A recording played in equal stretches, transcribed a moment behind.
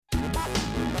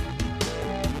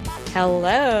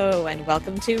Hello, and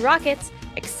welcome to Rocket's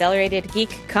Accelerated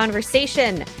Geek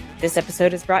Conversation. This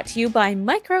episode is brought to you by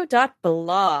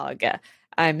Micro.blog.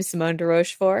 I'm Simone de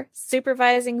Rochefort,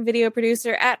 supervising video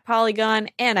producer at Polygon,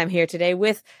 and I'm here today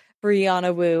with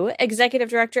Brianna Wu, executive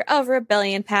director of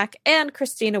Rebellion Pack, and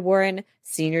Christina Warren,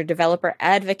 senior developer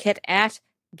advocate at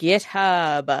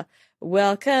GitHub.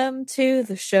 Welcome to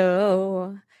the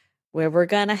show, where we're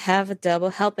gonna have a double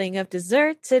helping of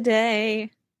dessert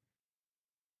today.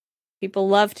 People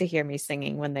love to hear me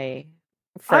singing when they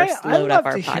first load up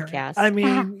our podcast. I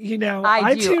mean, you know,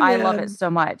 I do. I love it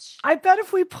so much. I bet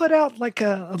if we put out like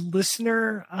a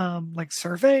listener like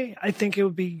survey, I think it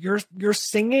would be your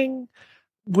singing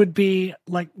would be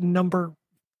like number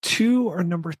 2 or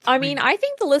number 3. I mean, I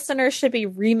think the listeners should be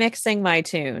remixing my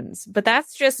tunes, but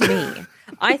that's just me.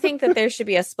 I think that there should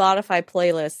be a Spotify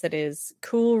playlist that is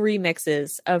cool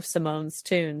remixes of Simone's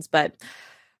tunes, but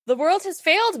the world has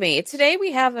failed me. Today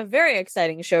we have a very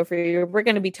exciting show for you. We're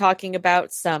going to be talking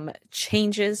about some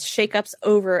changes, shakeups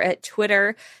over at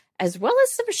Twitter, as well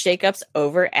as some shakeups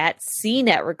over at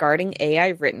CNET regarding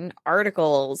AI-written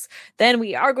articles. Then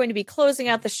we are going to be closing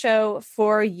out the show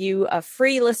for you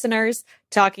free listeners,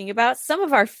 talking about some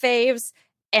of our faves,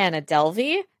 Anna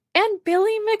Delvey and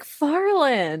Billy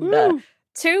McFarland. Woo.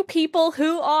 Two people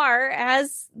who are,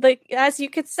 as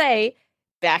you could say,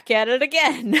 back at it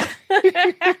again.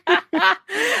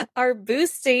 Our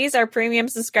boosties, our premium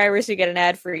subscribers who get an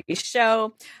ad-free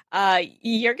show.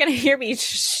 You're going to hear me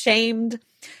shamed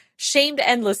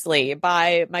endlessly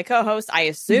by my co-host, I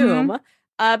assume,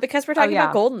 because we're talking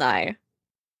about GoldenEye.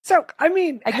 So, I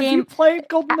mean, have you played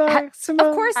GoldenEye, Simone?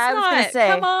 Of course not.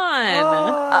 Come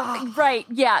on. Right,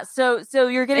 yeah. So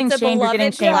you're getting shamed. You're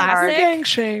getting shamed hard. You're getting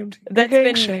shamed. You're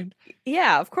getting shamed.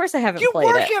 Yeah, of course I haven't played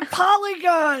it. You work at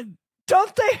Polygon.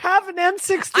 Don't they have an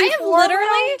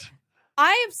N64?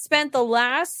 I have spent the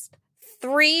last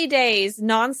 3 days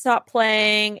nonstop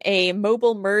playing a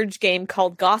mobile merge game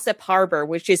called Gossip Harbor,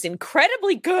 which is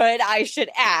incredibly good, I should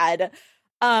add.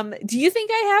 Do you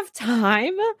think I have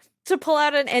time to pull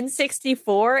out an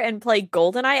N64 and play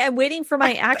GoldenEye? I'm waiting for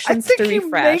my actions to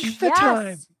refresh. You make the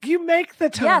time. You make the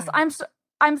time. Yes,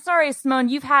 I'm sorry, Simone.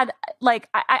 You've had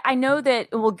I know that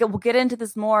we'll get into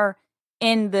this more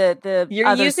in the you're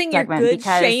other using your good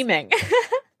shaming.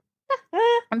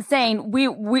 I'm saying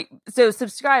we so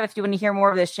subscribe if you want to hear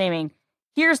more of this shaming.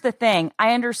 Here's the thing.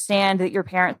 I understand that your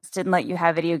parents didn't let you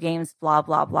have video games, blah,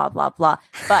 blah, blah, blah, blah.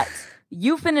 But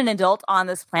you've been an adult on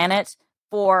this planet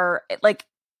for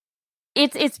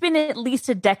it's been at least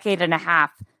a decade and a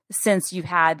half since you've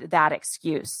had that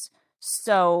excuse.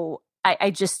 So I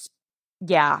just,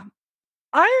 yeah.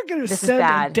 I am going to send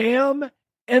a damn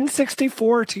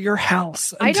N64 to your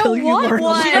house until you learn.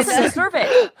 She doesn't deserve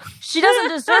it. She doesn't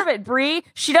deserve it, Bree.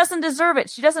 She doesn't deserve it.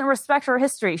 She doesn't respect her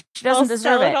history. She doesn't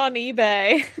deserve it. Sell it on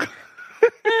eBay.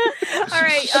 All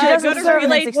right, go to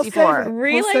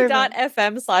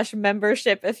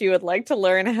relay.fm/membership if you would like to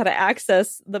learn how to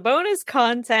access the bonus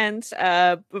content.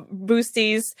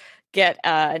 Boosties get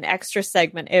an extra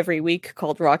segment every week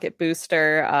called Rocket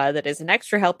Booster that is an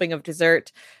extra helping of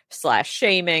dessert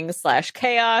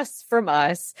 /shaming/chaos from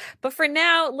us. But for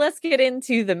now, let's get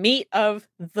into the meat of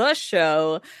the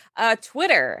show.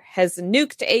 Twitter has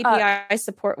nuked API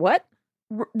support. What?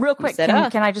 Real quick,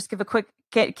 can I just give a quick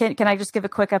can I just give a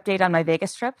quick update on my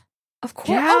Vegas trip? Of course.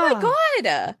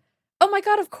 Yeah. Oh my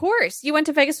god, of course. You went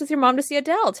to Vegas with your mom to see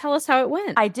Adele. Tell us how it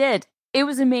went. I did. It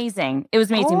was amazing.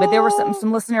 But there were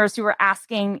some listeners who were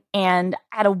asking, and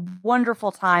I had a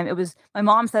wonderful time. My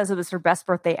mom says it was her best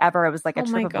birthday ever. It was like a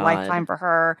trip of a lifetime for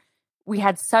her. We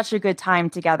had such a good time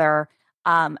together.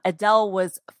 Adele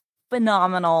was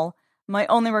phenomenal. My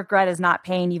only regret is not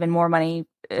paying even more money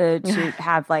to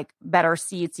have like better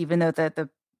seats, even though the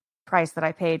price that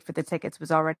I paid for the tickets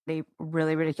was already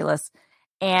really ridiculous.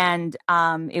 And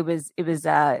it was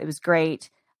great.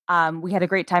 We had a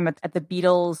great time at the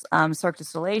Beatles Cirque du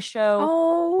Soleil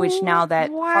show, which now that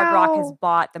Hard Rock has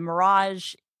bought the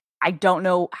Mirage, I don't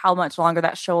know how much longer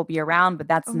that show will be around, but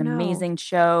that's an amazing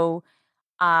show.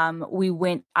 We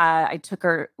went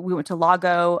to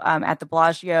Lago at the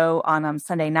Bellagio on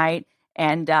Sunday night,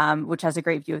 and which has a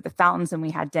great view of the fountains, and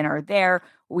we had dinner there.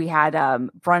 We had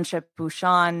brunch at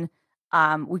Bouchon.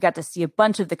 We got to see a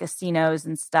bunch of the casinos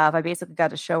and stuff. I basically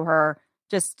got to show her,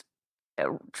 just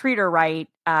treat her right.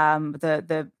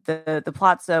 The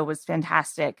Palazzo was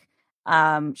fantastic.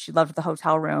 She loved the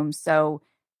hotel room. So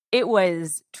it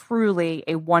was truly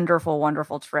a wonderful,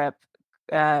 wonderful trip.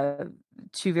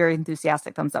 Two very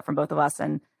enthusiastic thumbs up from both of us.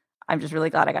 And I'm just really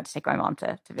glad I got to take my mom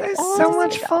to Vegas. It's so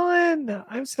much fun.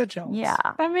 I'm so jealous. Yeah.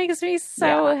 That makes me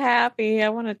so happy. I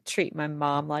want to treat my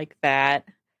mom like that.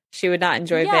 She would not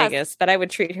enjoy Vegas, but I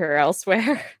would treat her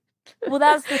elsewhere. Well,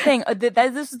 that's the thing.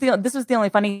 This was the only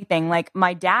funny thing. Like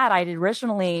my dad, I did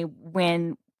originally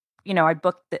when, I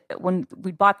booked when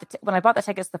I bought the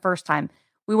tickets the first time,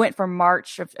 we went for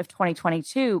March of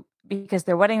 2022 because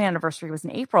their wedding anniversary was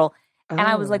in April. Oh. And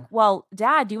I was like, well,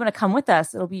 Dad, do you want to come with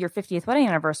us? It'll be your 50th wedding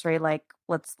anniversary. Like,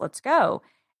 let's go.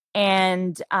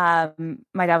 And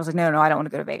my dad was like, no, I don't want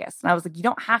to go to Vegas. And I was like, you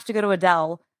don't have to go to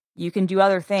Adele. You can do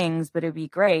other things, but it'd be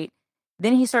great.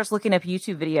 Then he starts looking up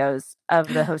YouTube videos of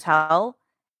the hotel.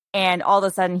 And all of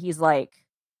a sudden he's like,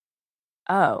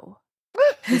 oh,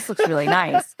 this looks really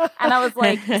nice. And I was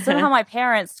like, somehow my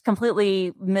parents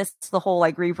completely missed the whole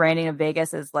like rebranding of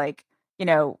Vegas as like,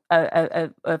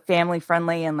 a family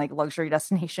friendly and like luxury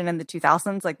destination in the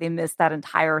 2000s. Like they missed that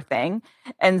entire thing.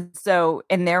 And so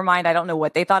in their mind, I don't know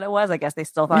what they thought it was. I guess they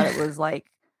still thought it was like,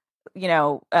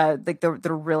 like the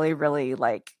really, really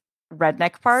like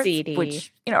redneck parts, seedy,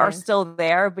 which, are still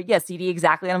there, but yeah, seedy.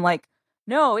 Exactly. And I'm like,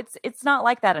 no, it's not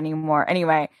like that anymore.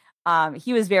 Anyway,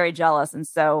 he was very jealous. And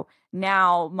so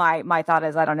now my thought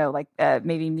is, I don't know, like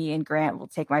maybe me and Grant will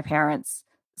take my parents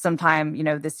sometime,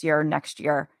 this year or next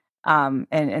year. And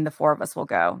the four of us will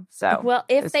go. So, well,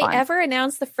 if they ever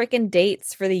announce the freaking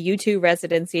dates for the U2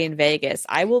 residency in Vegas,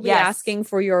 I will be asking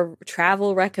for your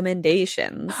travel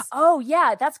recommendations. Oh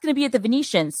yeah, that's going to be at the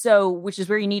Venetian. So, which is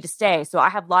where you need to stay. So I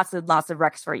have lots of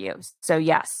recs for you. So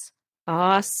yes.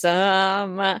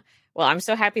 Awesome. Well, I'm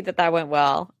so happy that went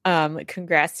well.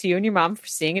 Congrats to you and your mom for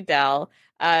seeing Adele.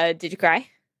 Did you cry?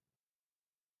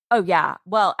 Oh yeah.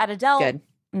 Well, at Adele.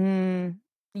 Good.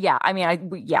 Yeah, I mean, it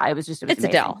was it's amazing.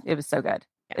 Adele. It was so good.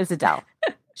 It was Adele.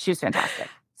 She was fantastic.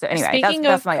 So anyway, speaking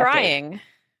that's of my crying,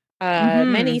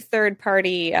 many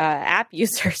third-party app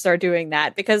users are doing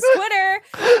that because Twitter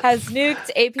has nuked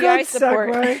API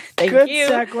support. Thank you.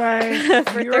 Segue.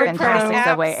 For third-party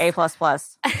apps. Segue,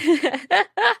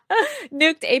 A++.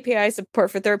 Nuked API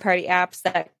support for third-party apps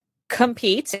that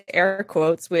compete, air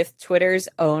quotes, with Twitter's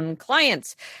own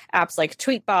clients. Apps like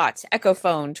Tweetbot,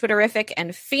 Echophone, Twitterrific,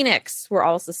 and Phoenix were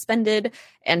all suspended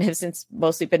and have since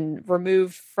mostly been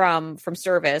removed from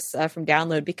service, from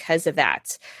download because of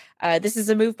that. This is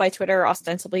a move by Twitter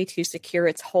ostensibly to secure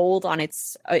its hold on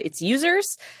its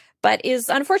users, but is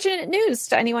unfortunate news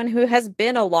to anyone who has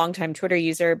been a longtime Twitter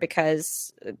user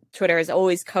because Twitter has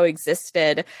always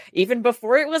coexisted, even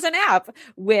before it was an app,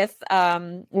 with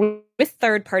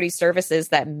third-party services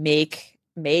that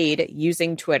made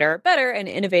using Twitter better and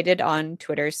innovated on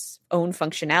Twitter's own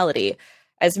functionality.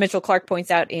 As Mitchell Clark points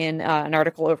out in an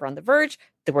article over on The Verge,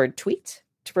 the word tweet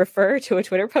to refer to a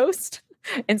Twitter post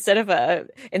instead of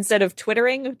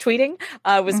tweeting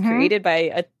was created by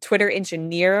a Twitter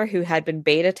engineer who had been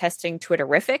beta testing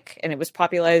Twitterrific, and it was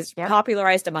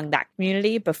popularized among that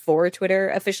community before Twitter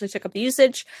officially took up the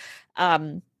usage.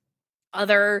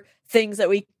 Other things that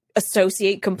we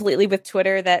associate completely with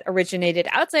Twitter that originated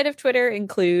outside of Twitter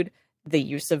include the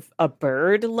use of a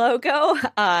bird logo,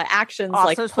 actions also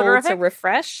like pull to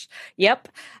refresh. Yep.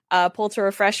 Pull to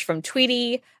refresh from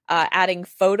Tweety, adding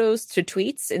photos to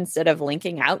tweets instead of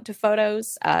linking out to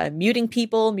photos, muting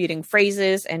people, muting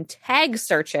phrases, and tag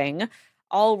searching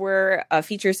all were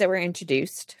features that were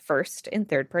introduced first in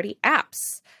third-party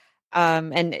apps.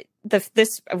 And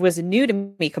this was new to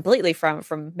me completely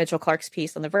from Mitchell Clark's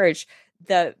piece on The Verge,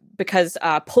 because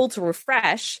pull to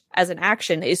refresh as an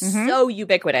action is so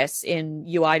ubiquitous in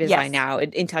UI design now,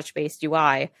 in touch-based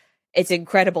UI. It's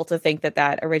incredible to think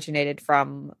that originated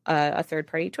from a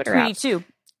third-party Twitter app. Tweety too.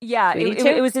 Yeah,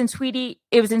 it was in Tweety.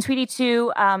 It was in Tweety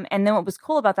too. And then what was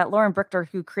cool about that, Lauren Brichter,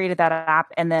 who created that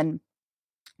app, and then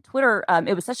Twitter,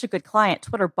 it was such a good client.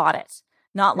 Twitter bought it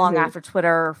not long after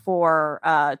Twitter for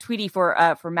Tweety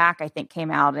for Mac, I think, came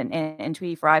out, and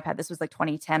Tweety for iPad. This was like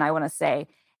 2010, I want to say.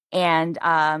 And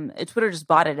Twitter just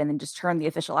bought it and then just turned the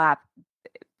official app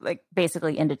like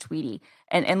basically into Tweety.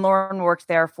 And Lauren worked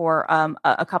there for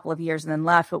a couple of years and then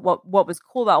left. But what was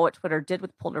cool about what Twitter did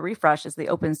with Pull to Refresh is they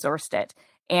open sourced it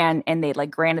and they like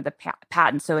granted the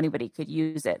patent so anybody could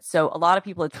use it. So a lot of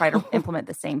people had tried to implement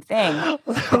the same thing,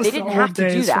 but they didn't have to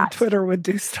do that. Twitter would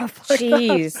do stuff like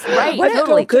Jeez. that. Right. What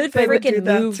totally good they freaking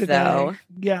move though.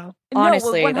 Yeah.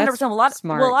 Honestly, 100%. That's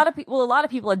smart. A lot of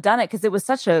people had done it because it was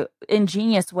such a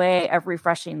ingenious way of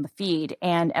refreshing the feed.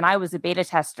 And I was a beta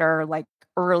tester like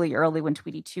early when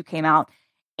Tweety 2 came out.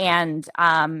 And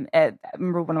I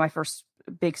remember one of my first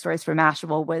big stories for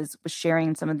Mashable was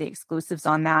sharing some of the exclusives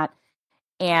on that.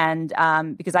 And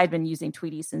because I'd been using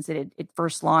Tweety since it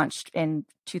first launched in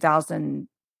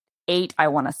 2008, I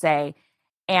want to say.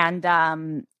 And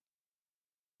a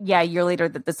year later,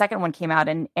 the second one came out.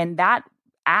 And that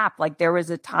app, like there was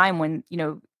a time when,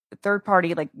 third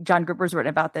party, like John Gruber's written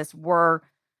about this, were,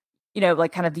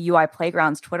 like kind of the UI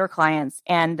Playground's Twitter clients.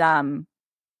 And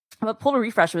but pull to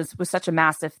refresh was such a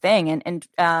massive thing.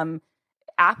 And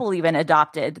Apple even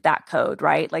adopted that code,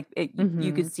 right? Like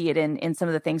you could see it in some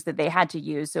of the things that they had to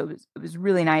use. So it was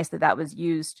really nice that was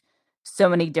used so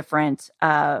many different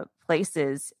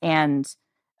places. And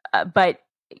but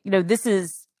this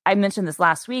is, I mentioned this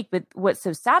last week, but what's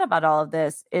so sad about all of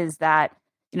this is that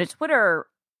Twitter,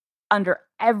 under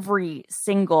every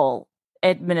single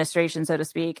administration, so to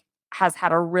speak, has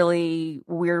had a really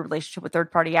weird relationship with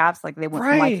third-party apps. Like they went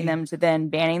from liking them to then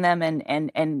banning them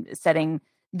and setting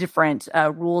different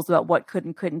rules about what could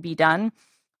and couldn't be done,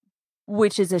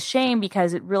 which is a shame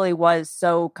because it really was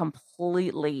so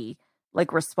completely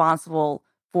like responsible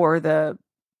for the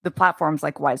platform's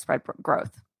like widespread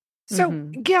growth. So,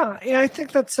 yeah, I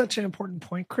think that's such an important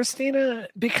point, Christina,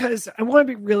 because I want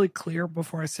to be really clear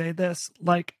before I say this.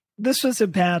 Like, this was a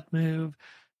bad move.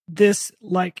 This,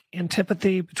 like,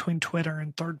 antipathy between Twitter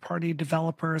and third-party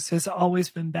developers has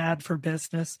always been bad for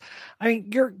business. I mean,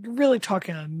 you're really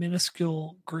talking a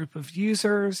minuscule group of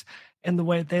users and the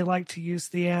way they like to use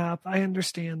the app. I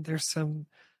understand there's some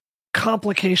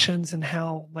complications in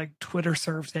how, like, Twitter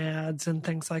serves ads and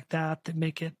things like that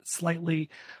make it slightly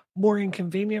more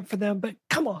inconvenient for them. But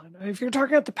come on, if you're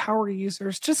talking about the power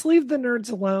users, just leave the nerds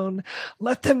alone.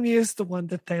 Let them use the one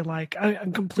that they like.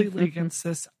 I'm completely against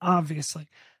this, obviously.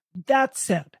 That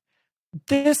said,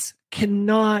 this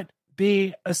cannot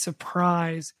be a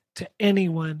surprise to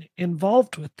anyone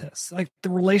involved with this. Like, the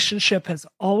relationship has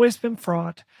always been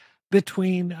fraught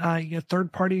between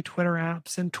third-party Twitter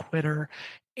apps and Twitter.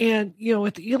 And,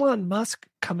 with Elon Musk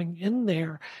coming in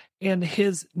there and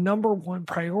his number one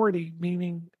priority,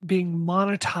 meaning being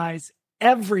monetize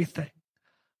everything,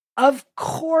 of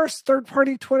course,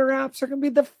 third-party Twitter apps are going to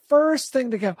be the first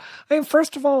thing to go. I mean,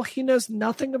 first of all, he knows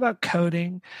nothing about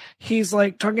coding. He's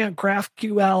like talking about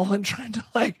GraphQL and trying to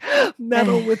like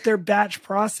meddle with their batch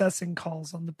processing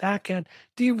calls on the back end.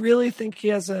 Do you really think he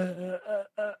has a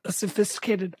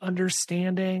sophisticated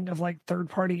understanding of like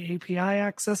third-party API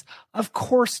access? Of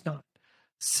course not.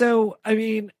 So, I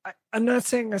mean, I'm not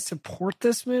saying I support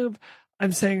this move.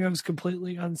 I'm saying I was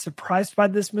completely unsurprised by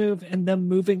this move, and them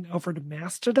moving over to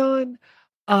Mastodon.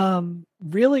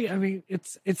 Really, I mean,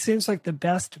 it seems like the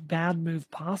best bad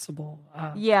move possible.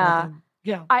 Yeah.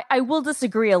 I will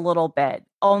disagree a little bit,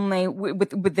 only with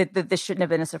that this shouldn't have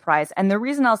been a surprise. And the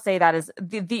reason I'll say that is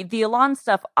the Elon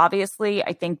stuff. Obviously,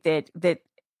 I think that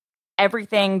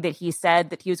everything that he said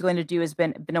that he was going to do has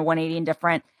been a 180 and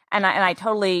different. And I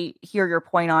totally hear your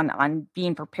point on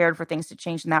being prepared for things to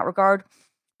change in that regard.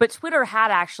 But Twitter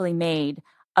had actually made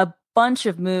a bunch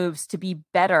of moves to be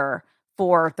better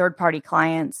for third-party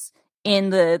clients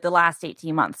in the last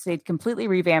 18 months. They'd completely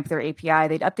revamped their API.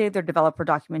 They'd updated their developer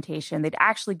documentation. They'd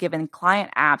actually given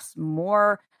client apps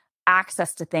more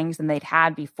access to things than they'd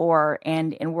had before.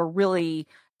 And were really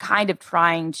kind of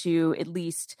trying to, at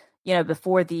least,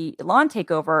 before the Elon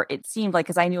takeover, it seemed like,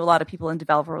 because I knew a lot of people in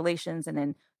developer relations and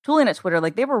in tooling at Twitter,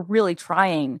 like they were really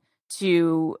trying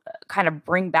to kind of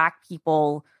bring back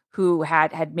people who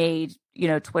had made,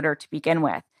 Twitter to begin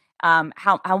with.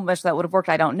 How much that would have worked,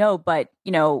 I don't know. But,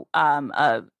 Paul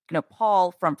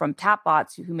from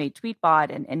Tapbots, who made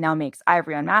Tweetbot and now makes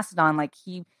Ivory on Mastodon, like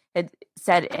he had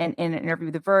said in an interview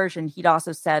with The Verge, and he'd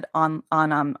also said on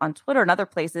Twitter and other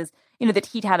places, that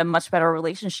he'd had a much better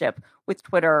relationship with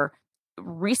Twitter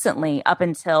recently up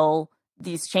until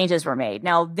these changes were made.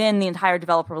 Now, then the entire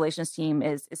developer relations team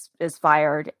is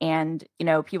fired, and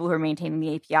people who are maintaining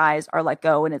the APIs are let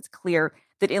go, and it's clear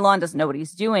that Elon doesn't know what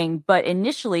he's doing. But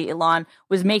initially, Elon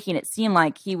was making it seem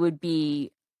like he would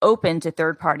be open to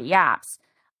third-party apps.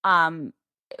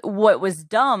 What was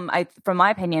dumb, from my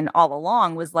opinion, all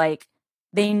along was like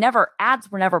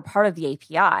ads were never part of the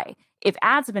API. If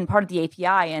ads had been part of the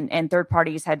API and third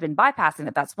parties had been bypassing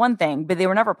it, that's one thing, but they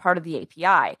were never part of the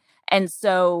API. And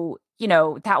so,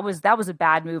 that was a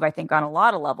bad move, I think, on a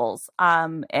lot of levels.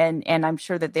 And I'm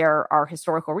sure that there are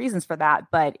historical reasons for that,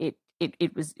 but it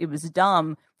was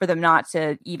dumb for them not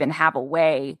to even have a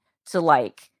way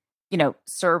to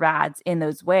serve ads in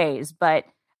those ways. But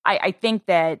I think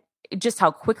that just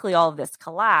how quickly all of this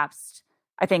collapsed,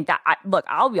 I think that, look,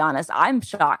 I'll be honest, I'm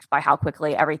shocked by how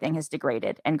quickly everything has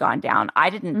degraded and gone down. I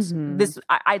didn't,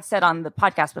 I'd said on the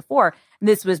podcast before,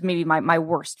 this was maybe my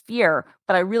worst fear,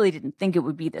 but I really didn't think it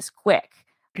would be this quick.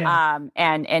 Yeah.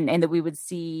 And that we would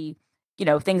see,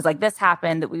 things like this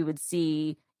happen, that we would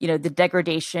see, the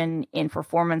degradation in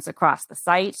performance across the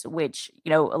site, which,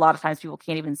 a lot of times people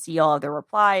can't even see all of their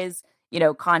replies,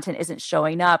 content isn't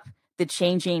showing up the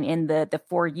changing in the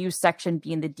for you section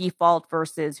being the default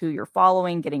versus who you're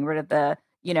following, getting rid of the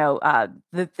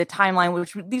timeline,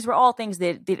 which these were all things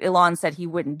that Elon said he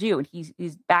wouldn't do. And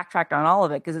he's backtracked on all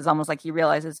of it because it's almost like he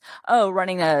realizes,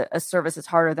 running a service is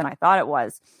harder than I thought it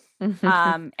was.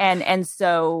 And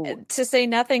so, to say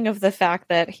nothing of the fact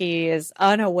that he is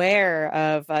unaware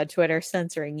of Twitter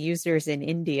censoring users in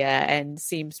India and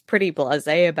seems pretty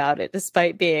blasé about it,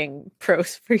 despite being pro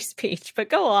free speech. But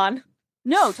go on.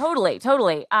 No, totally.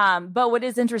 But what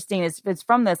is interesting is it's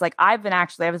from this. Like I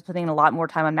was putting a lot more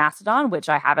time on Mastodon, which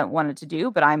I haven't wanted to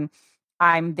do, but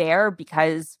I'm there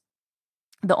because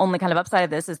the only kind of upside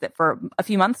of this is that for a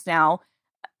few months now,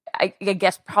 I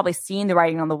guess probably seeing the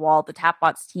writing on the wall, the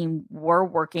Tapbots team were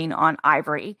working on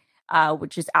Ivory,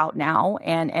 which is out now.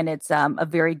 And it's a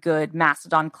very good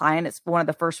Mastodon client. It's one of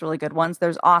the first really good ones.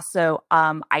 There's also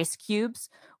Ice Cubes,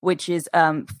 which is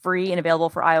free and available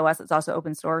for iOS. It's also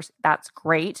open source. That's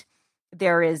great.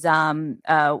 There is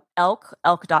elk.zone,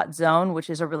 which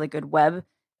is a really good web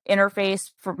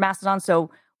interface for Mastodon.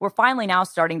 So we're finally now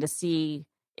starting to see,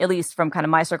 at least from kind of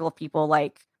my circle of people,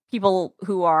 like people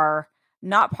who are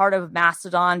not part of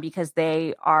Mastodon because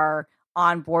they are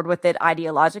on board with it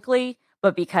ideologically,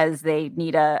 but because they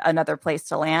need another place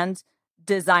to land,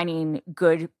 designing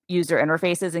good user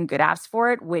interfaces and good apps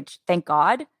for it, which thank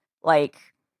God,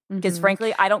 because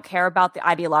frankly, I don't care about the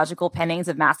ideological pennings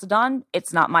of Mastodon.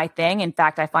 It's not my thing. In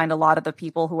fact, I find a lot of the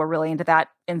people who are really into that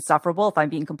insufferable, if I'm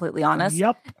being completely honest.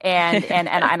 Yep. And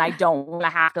I don't want to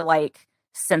have to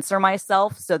censor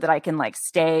myself so that I can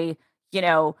stay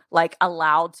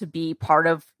allowed to be part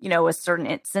of, a certain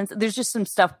instance. There's just some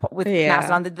stuff with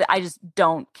Mastodon that I just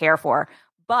don't care for.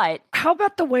 But how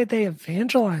about the way they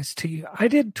evangelize to you? I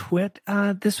did Twit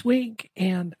this week,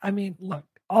 and I mean, look,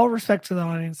 all respect to the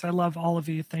audience. I love all of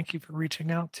you. Thank you for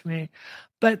reaching out to me.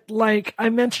 But I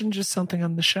mentioned just something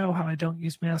on the show, how I don't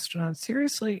use Mastodon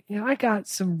seriously. I got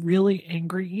some really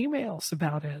angry emails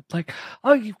about it.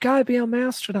 Oh, you've got to be on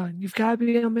Mastodon. You've got to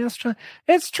be on Mastodon.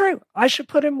 It's true. I should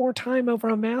put in more time over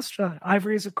on Mastodon.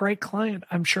 Ivory is a great client.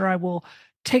 I'm sure I will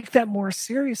take that more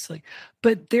seriously.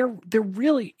 But there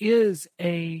really is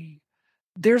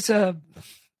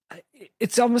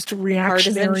it's almost a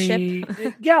reactionary.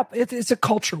 Yeah, it's a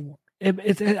culture war.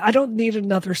 I don't need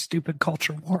another stupid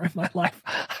culture war in my life.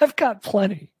 I've got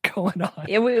plenty going on.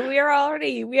 Yeah, we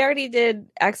already did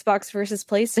Xbox versus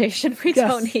PlayStation. We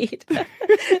don't need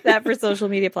that for social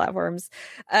media platforms.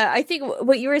 I think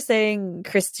what you were saying,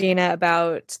 Christina,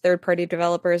 about third-party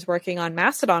developers working on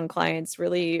Mastodon clients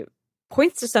really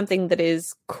points to something that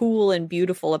is cool and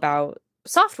beautiful about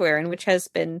software, and which has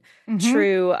been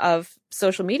true of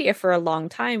social media for a long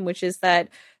time, which is that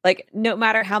no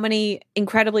matter how many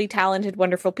incredibly talented,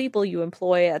 wonderful people you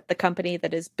employ at the company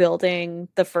that is building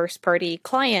the first party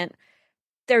client,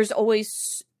 there's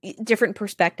always different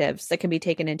perspectives that can be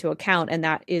taken into account. And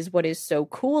that is what is so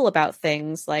cool about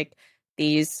things like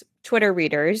these Twitter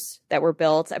readers that were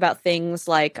built about things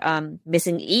like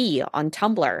missing E on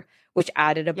Tumblr, which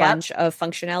added a bunch of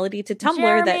functionality to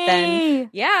Tumblr. Jeremy!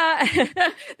 that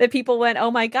then, that people went, oh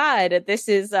my God, this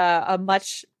is a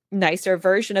much nicer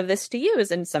version of this to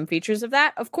use. And some features of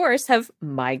that, of course, have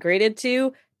migrated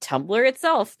to Tumblr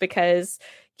itself, because,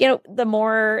 the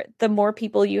more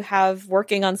people you have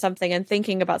working on something and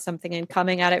thinking about something and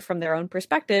coming at it from their own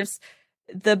perspectives,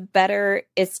 the better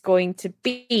it's going to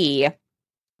be.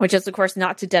 Which is, of course,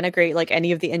 not to denigrate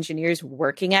any of the engineers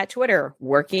working at Twitter,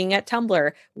 working at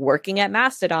Tumblr, working at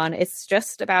Mastodon. It's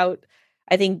just about,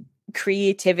 I think,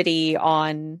 creativity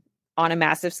on a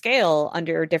massive scale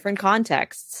under different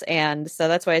contexts. And so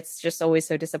that's why it's just always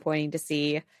so disappointing to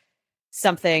see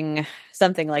something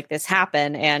like this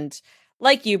happen. And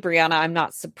like you, Brianna, I'm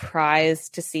not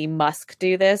surprised to see Musk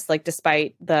do this,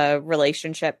 despite the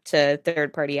relationship to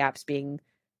third-party apps being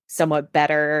somewhat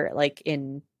better,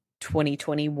 in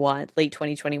 2021, late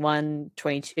 2021,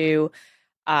 22.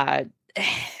 I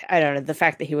don't know. The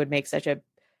fact that he would make such a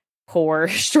poor,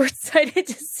 short-sighted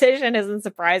decision isn't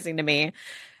surprising to me.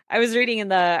 I was reading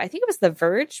in I think it was the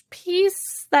Verge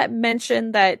piece that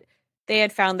mentioned that they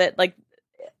had found that,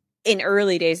 in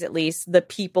early days at least, the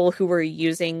people who were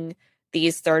using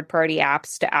these third-party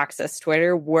apps to access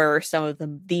Twitter were some of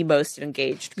the most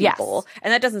engaged people. Yes.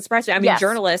 And that doesn't surprise me. I mean,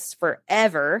 journalists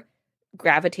forever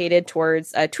gravitated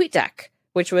towards TweetDeck,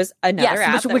 which was another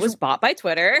app that was bought by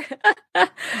Twitter.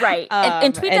 Right.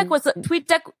 And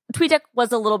TweetDeck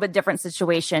was a little bit different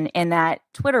situation in that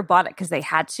Twitter bought it because they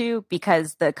had to,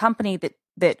 because the company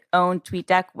that owned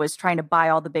TweetDeck was trying to buy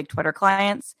all the big Twitter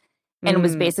clients and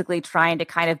was basically trying to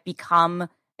kind of become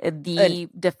the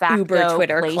de facto Uber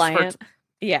Twitter place client.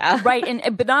 Yeah.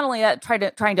 Right. But not only that,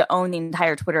 trying to own the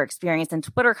entire Twitter experience. And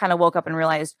Twitter kind of woke up and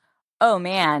realized, oh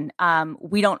man,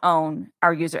 we don't own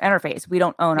our user interface. We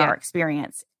don't own our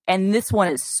experience. And this one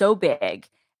is so big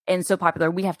and so popular,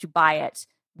 we have to buy it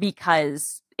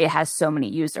because it has so many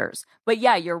users. But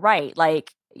yeah, you're right.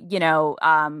 Like,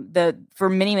 for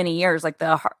many, many years,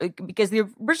 because the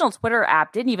original Twitter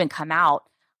app didn't even come out.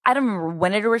 I don't remember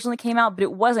when it originally came out, but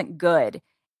it wasn't good.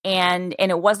 And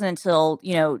it wasn't until,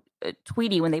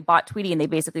 Tweety, when they bought Tweety and they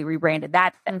basically rebranded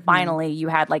that, and finally you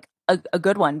had like a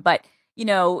good one. But,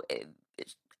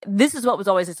 this is what was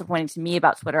always disappointing to me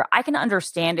about Twitter. I can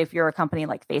understand if you're a company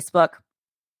like Facebook,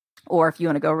 or if you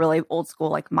want to go really old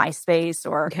school, like MySpace,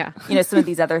 or, some of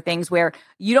these other things where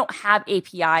you don't have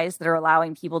APIs that are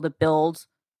allowing people to build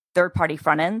third-party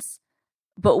front ends.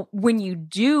 But when you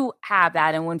do have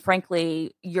that, and when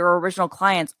frankly, your original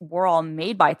clients were all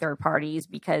made by third parties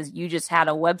because you just had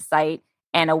a website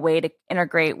and a way to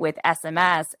integrate with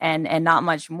SMS and not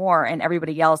much more, and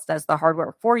everybody else does the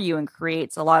hardware for you and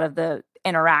creates a lot of the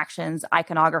interactions,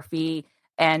 iconography,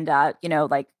 and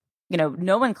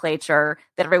nomenclature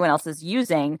that everyone else is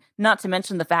using, not to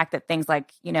mention the fact that things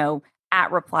like, @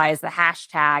 replies, the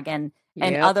hashtag, and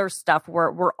other stuff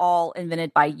were all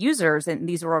invented by users. And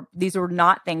these were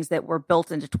not things that were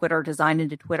built into Twitter, designed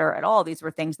into Twitter at all. These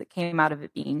were things that came out of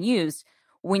it being used.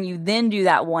 When you then do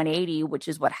that 180, which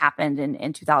is what happened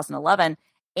in 2011,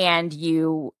 and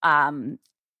you,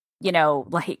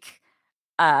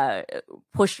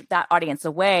 push that audience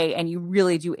away, and you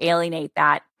really do alienate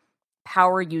that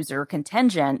power user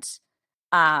contingent,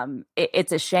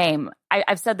 it's a shame.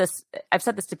 I've said this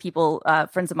to people,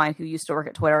 friends of mine who used to work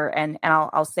at Twitter, and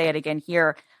I'll say it again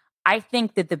here. I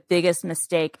think that the biggest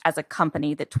mistake as a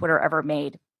company that Twitter ever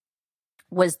made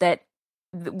was that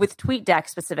with TweetDeck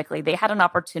specifically, they had an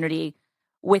opportunity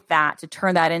with that to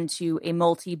turn that into a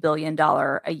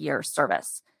multi-billion-dollar a year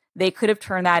service. They could have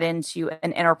turned that into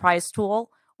an enterprise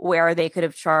tool where they could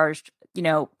have charged,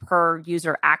 per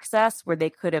user access, where they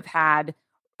could have had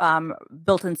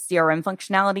built-in CRM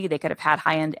functionality. They could have had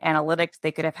high-end analytics.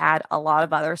 They could have had a lot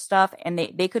of other stuff. And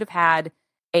they could have had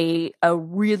a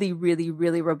really, really,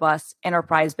 really robust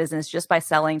enterprise business just by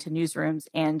selling to newsrooms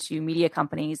and to media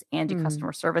companies and to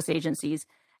customer service agencies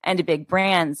and to big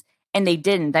brands. And they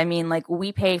didn't. I mean, like,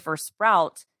 we pay for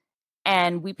Sprout,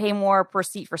 and we pay more per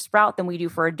seat for Sprout than we do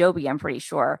for Adobe, I'm pretty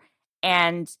sure.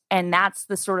 And that's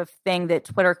the sort of thing that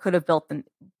Twitter could have built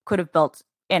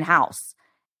in-house.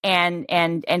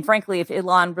 And frankly, if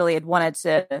Elon really had wanted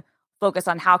to focus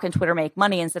on how can Twitter make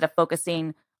money instead of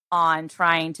focusing on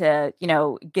trying to,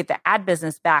 get the ad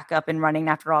business back up and running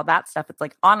after all that stuff, it's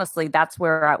like, honestly, that's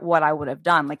what I would have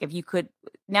done. Like, if you could,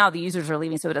 now the users are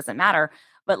leaving, so it doesn't matter.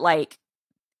 But like,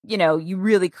 you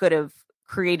really could have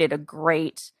created a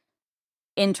great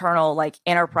internal, like,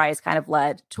 enterprise kind of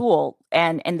led tool,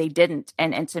 and they didn't.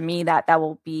 And to me, that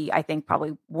will be, I think,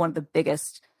 probably one of the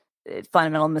biggest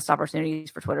fundamental missed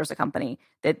opportunities for Twitter as a company,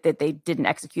 that they didn't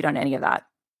execute on any of that.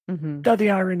 The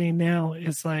irony now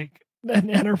is, like,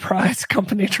 an enterprise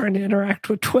company trying to interact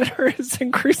with Twitter is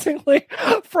increasingly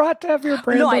fraught to have your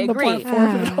brand on the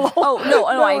platform at all. Oh, no,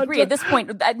 I agree. At this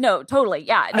point, no, totally.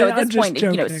 Yeah. No, at this point,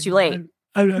 it's too late.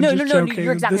 No,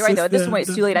 you're exactly right, though. At this point,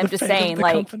 it's too late. I'm just saying,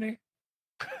 like,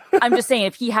 I'm just saying,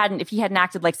 if he hadn't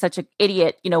acted like such an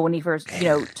idiot, when he first,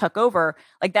 took over,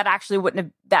 like, that actually wouldn't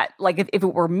have, that, like, if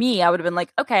it were me, I would have been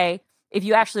like, okay, if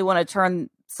you actually want to turn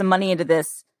some money into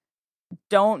this,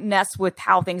 don't mess with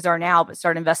how things are now, but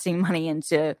start investing money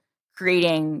into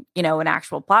creating, an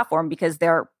actual platform, because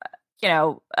there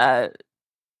were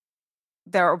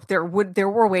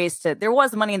ways to, there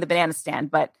was money in the banana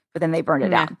stand, but then they burned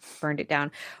it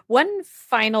down. One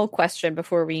final question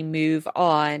before we move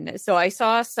on. So I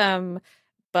saw some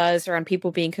buzz around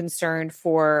people being concerned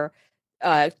for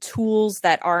tools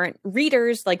that aren't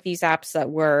readers, like these apps that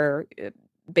were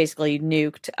basically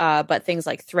nuked, but things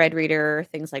like Threadreader,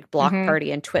 things like Block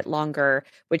Party and TwitLonger,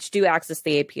 which do access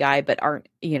the API but aren't,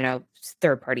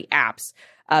 third-party apps.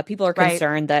 People are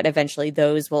concerned that eventually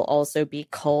those will also be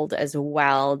culled as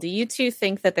well. Do you two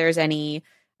think that there's any,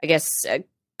 I guess,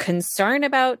 concern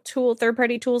about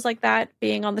third-party tools like that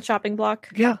being on the chopping block?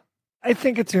 Yeah. I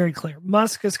think it's very clear.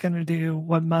 Musk is going to do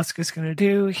what Musk is going to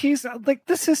do. He's like,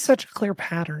 this is such a clear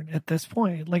pattern at this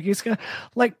point. Like, he's going to,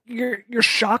 like, you're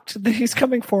shocked that he's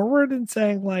coming forward and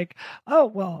saying, like, oh,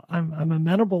 well, I'm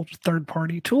amenable to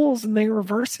third-party tools, and they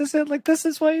reverses it. Like, this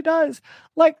is what he does.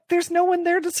 Like, there's no one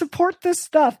there to support this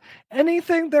stuff.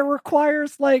 Anything that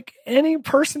requires, like, any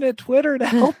person at Twitter to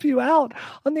help you out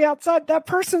on the outside, that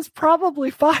person's probably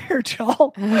fired,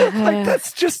 y'all. Like,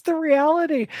 that's just the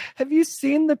reality. Have you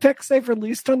seen the pics they've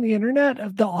released on the internet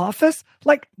of The Office,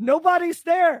 like nobody's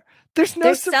there. There's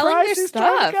no surprise who's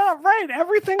stuff. Right,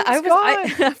 everything's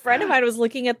gone. A friend of mine was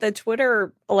looking at the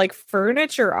Twitter like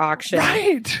furniture auction.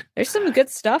 Right, there's some good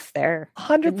stuff there.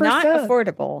 100%, not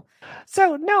affordable.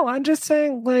 So no, I'm just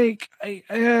saying, like,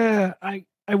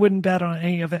 I wouldn't bet on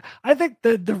any of it. I think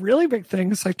the really big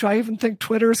thing is, like, do I even think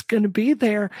Twitter's going to be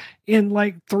there in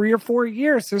like 3 or 4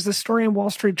 years? There's a story in Wall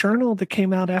Street Journal that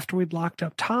came out after we'd locked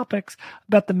up Topics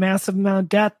about the massive amount of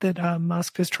debt that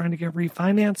Musk is trying to get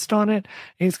refinanced on it.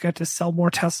 He's got to sell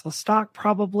more Tesla stock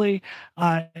probably,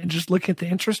 and just look at the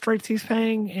interest rates he's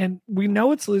paying. And we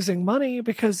know it's losing money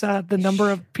because the number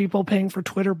of people paying for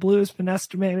Twitter Blue has been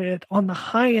estimated on the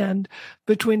high end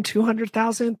between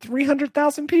 200,000 and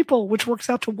 300,000 people, which works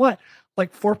out to what?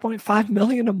 Like 4.5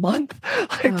 million a month?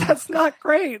 Like, that's not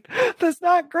great. That's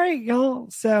not great, y'all.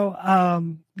 So,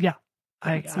 yeah.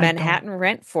 It's Manhattan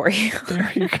rent for you.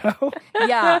 There you go.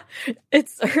 Yeah.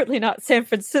 It's certainly not San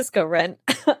Francisco rent.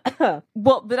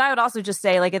 Well, but I would also just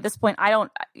say, like, at this point, I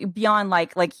don't, beyond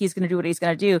like he's going to do what he's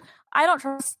going to do, I don't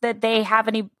trust that they have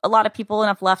a lot of people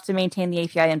enough left to maintain the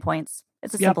API endpoints.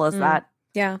 It's as simple as that.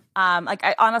 Yeah. Like,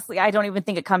 I don't even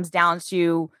think it comes down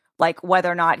to like whether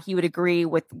or not he would agree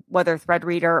with whether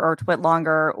Threadreader or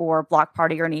TwitLonger or Block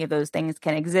Party or any of those things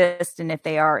can exist, and if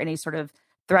they are any sort of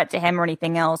threat to him or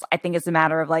anything else. I think it's a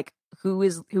matter of like who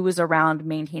is around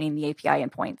maintaining the API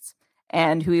endpoints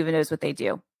and who even knows what they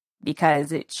do,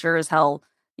 because it sure as hell,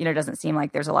 doesn't seem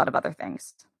like there's a lot of other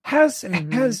things.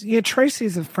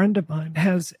 Tracy's a friend of mine.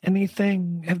 Have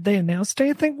they announced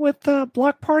anything with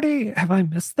Block Party? Have I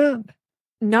missed that?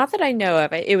 Not that I know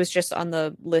of. It was just on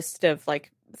the list of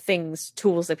like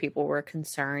tools that people were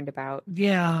concerned about.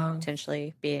 Yeah.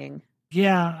 Potentially being.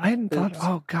 Yeah. I hadn't thought,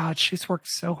 oh God, she's worked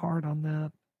so hard on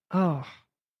that. Oh.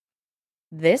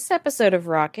 This episode of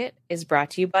Rocket is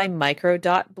brought to you by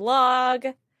Micro.blog.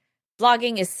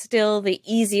 Blogging is still the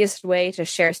easiest way to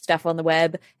share stuff on the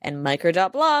web, and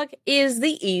Micro.blog is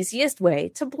the easiest way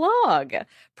to blog.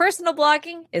 Personal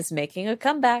blogging is making a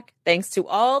comeback thanks to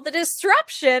all the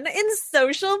disruption in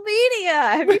social media.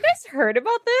 Have you guys heard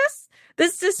about this?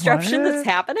 This disruption that's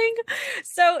happening?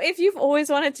 So if you've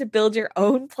always wanted to build your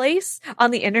own place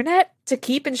on the internet to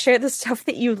keep and share the stuff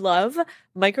that you love,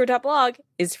 Micro.blog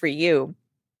is for you.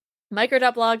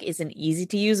 Micro.blog is an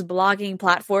easy-to-use blogging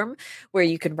platform where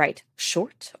you can write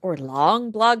short or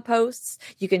long blog posts,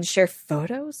 you can share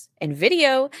photos and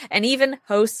video, and even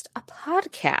host a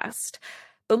podcast.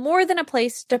 But more than a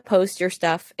place to post your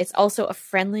stuff, it's also a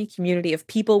friendly community of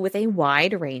people with a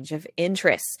wide range of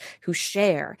interests who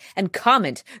share and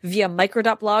comment via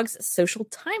Micro.blog's social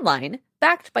timeline,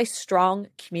 backed by strong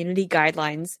community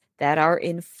guidelines that are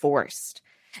enforced.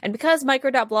 And because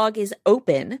Micro.blog is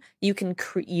open, you can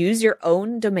use your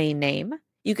own domain name.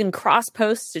 You can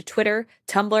cross-post to Twitter,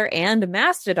 Tumblr, and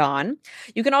Mastodon.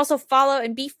 You can also follow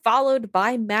and be followed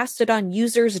by Mastodon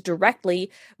users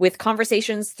directly, with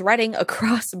conversations threading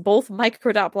across both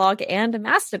Micro.blog and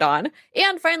Mastodon.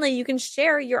 And finally, you can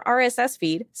share your RSS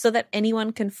feed so that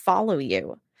anyone can follow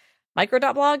you.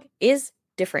 Micro.blog is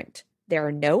different. There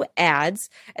are no ads,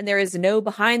 and there is no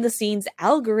behind-the-scenes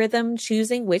algorithm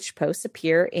choosing which posts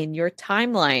appear in your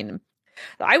timeline.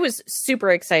 I was super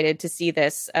excited to see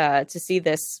this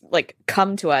like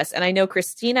come to us, and I know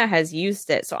Christina has used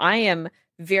it, so I am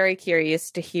very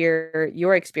curious to hear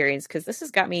your experience, because this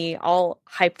has got me all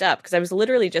hyped up, because I was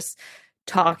literally just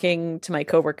talking to my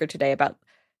coworker today about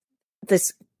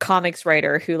this comics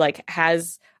writer who like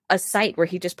has a site where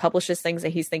he just publishes things that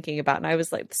he's thinking about. And I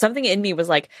was like, something in me was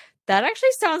like, that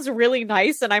actually sounds really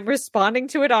nice. And I'm responding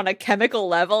to it on a chemical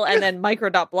level. And then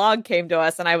Micro.blog came to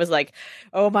us and I was like,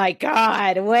 oh my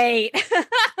God, wait.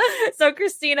 So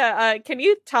Christina, can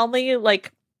you tell me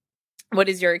like, what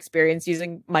is your experience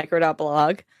using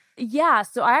Micro.blog? Yeah,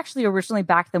 so I actually originally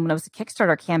backed them when it was a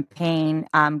Kickstarter campaign.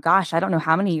 I don't know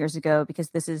how many years ago, because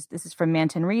this is from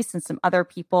Manton Reese and some other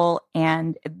people,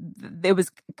 and it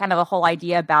was kind of a whole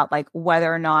idea about like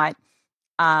whether or not,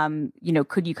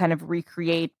 could you kind of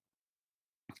recreate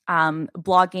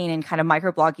blogging and kind of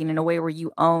microblogging in a way where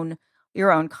you own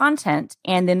your own content.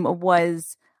 And then what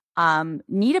was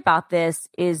neat about this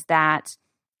is that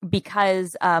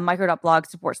because Micro.blog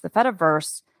supports the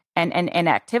Fediverse, and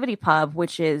ActivityPub,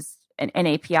 which is an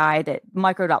API that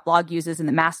Micro.blog uses and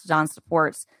the Mastodon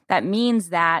supports, that means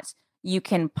that you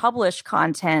can publish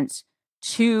content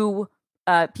to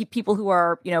people who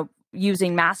are,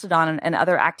 using Mastodon and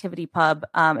other ActivityPub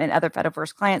and other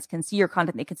Fediverse clients can see your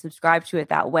content. They can subscribe to it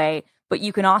that way. But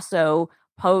you can also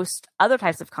post other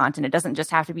types of content. It doesn't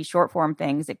just have to be short form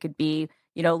things. It could be,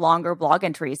 longer blog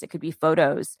entries. It could be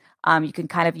photos. You can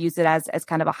kind of use it as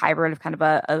kind of a hybrid of kind of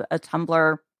a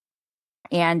Tumblr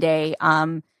and a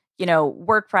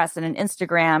WordPress and an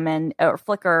Instagram or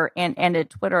Flickr and a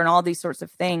Twitter and all these sorts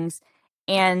of things.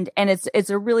 And it's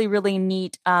a really, really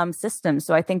neat system.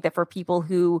 So I think that for people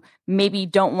who maybe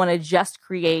don't want to just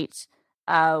create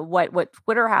what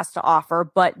Twitter has to offer,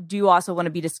 but do also want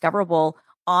to be discoverable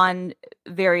on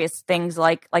various things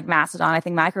like Mastodon, I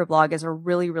think microblog is a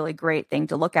really, really great thing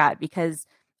to look at, because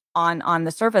on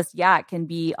the surface, it can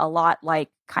be a lot like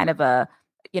kind of a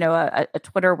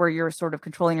Twitter where you're sort of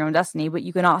controlling your own destiny, but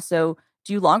you can also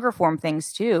do longer form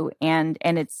things too. And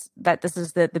it's that this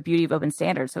is the beauty of open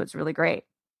standards. So it's really great.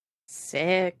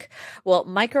 Sick. Well,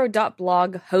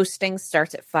 micro.blog hosting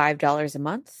starts at $5 a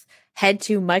month. Head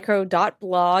to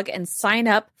micro.blog and sign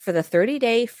up for the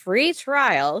 30-day free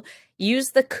trial.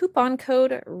 Use the coupon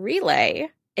code RELAY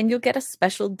and you'll get a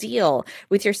special deal.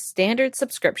 With your standard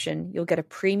subscription, you'll get a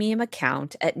premium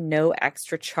account at no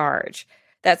extra charge.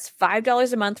 That's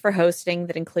 $5 a month for hosting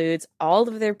that includes all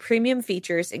of their premium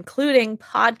features, including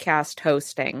podcast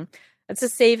hosting. That's a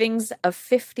savings of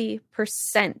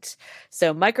 50%.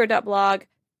 So micro.blog,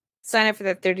 sign up for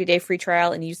that 30-day free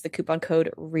trial and use the coupon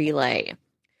code RELAY.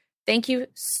 Thank you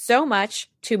so much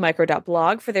to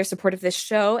micro.blog for their support of this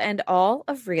show and all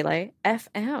of Relay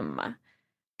FM.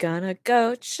 Gonna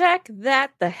go check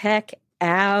that the heck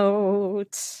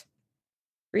out.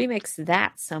 Remix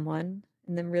that, someone,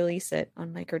 and then release it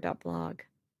on micro.blog.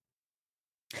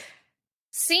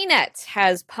 CNET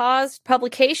has paused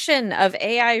publication of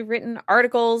AI-written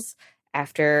articles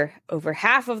after over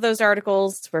half of those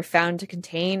articles were found to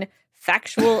contain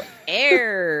factual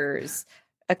errors,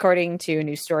 according to a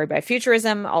new story by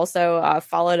Futurism, also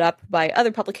followed up by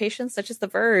other publications such as The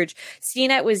Verge.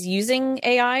 CNET was using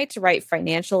AI to write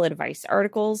financial advice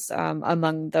articles,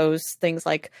 among those things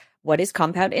like what is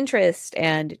compound interest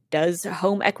and do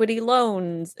home equity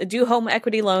loans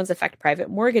affect private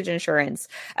mortgage insurance,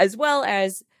 as well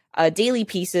as daily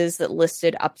pieces that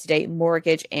listed up-to-date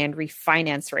mortgage and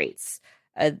refinance rates.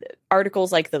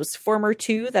 Articles like those former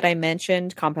two that I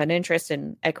mentioned, compound interest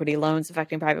and equity loans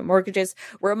affecting private mortgages,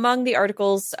 were among the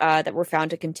articles that were found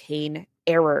to contain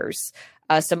errors.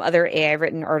 Some other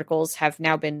AI-written articles have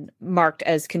now been marked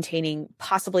as containing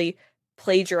possibly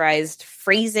plagiarized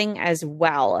phrasing as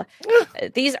well.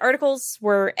 These articles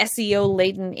were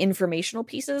SEO-laden informational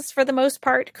pieces for the most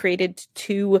part, created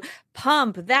to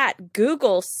pump that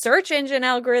Google search engine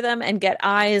algorithm and get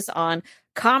eyes on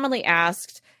commonly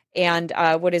asked and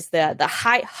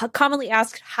commonly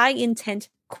asked high intent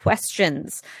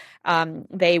questions.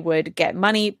 They would get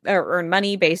money or earn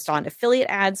money based on affiliate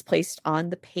ads placed on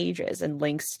the pages and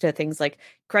links to things like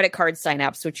credit card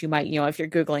signups, which you might, if you're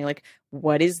Googling, like,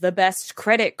 what is the best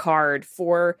credit card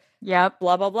for blah,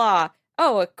 blah, blah.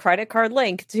 Oh, a credit card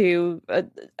link to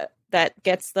that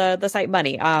gets the site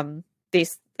money.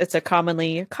 It's a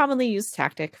commonly used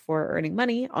tactic for earning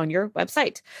money on your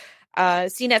website.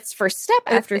 CNET's first step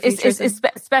after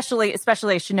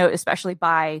especially I should note, especially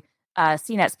by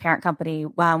CNET's parent company,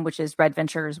 which is Red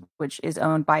Ventures, which is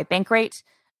owned by Bankrate,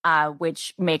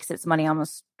 which makes its money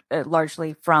almost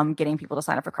largely from getting people to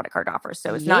sign up for credit card offers.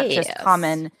 So it's not just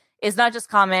common. It's not just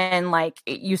common, like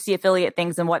you see affiliate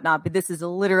things and whatnot, but this is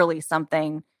literally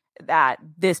something that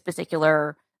this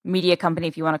particular media company,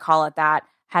 if you want to call it that,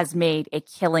 has made a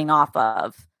killing off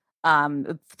of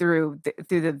through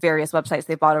the various websites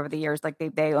they bought over the years. Like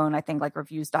they own, I think, like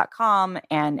reviews.com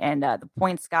and the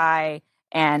Points Guy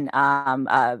and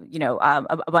a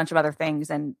bunch of other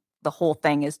things. And the whole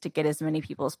thing is to get as many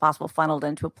people as possible funneled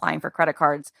into applying for credit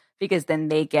cards, because then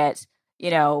they get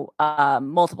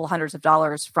multiple hundreds of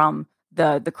dollars from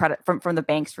the credit from the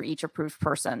banks for each approved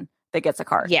person that gets a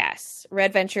card. Yes.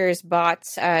 Red Ventures bought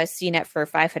CNET for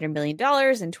 $500 million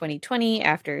in 2020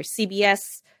 after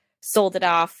CBS sold it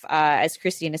off. As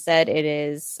Christina said,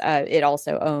 it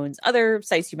also owns other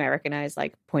sites you might recognize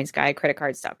like Points Guy,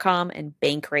 creditcards.com, and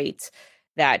Bankrate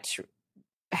that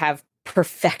have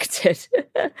perfected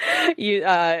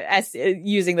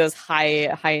using those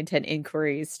high intent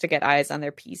inquiries to get eyes on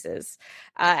their pieces.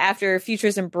 After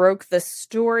Futurism broke the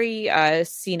story,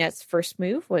 CNET's first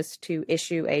move was to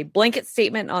issue a blanket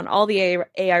statement on all the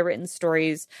AI written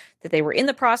stories that they were in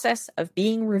the process of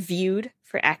being reviewed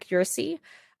for accuracy.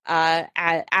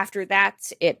 After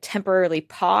that, it temporarily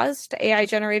paused AI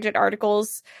generated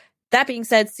articles. That being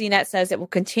said, CNET says it will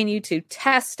continue to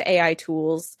test AI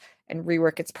tools and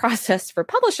rework its process for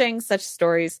publishing such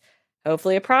stories,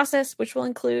 hopefully a process which will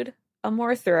include a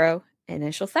more thorough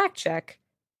initial fact check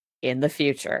in the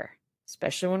future,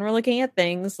 especially when we're looking at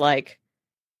things like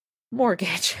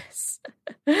mortgages.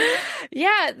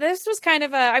 Yeah, this was kind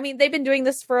of they've been doing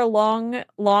this for a long,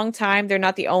 long time. They're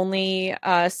not the only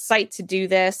site to do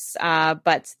this,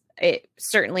 but it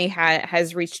certainly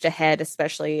has reached ahead,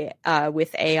 especially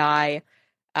with AI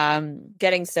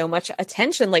getting so much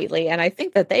attention lately. And I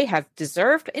think that they have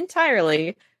deserved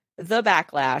entirely the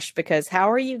backlash, because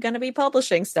how are you going to be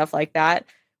publishing stuff like that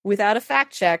without a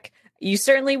fact check? You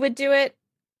certainly would do it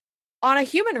on a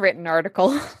human written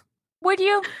article. Would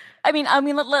you? I mean,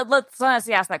 let's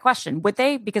honestly ask that question. Would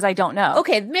they? Because I don't know.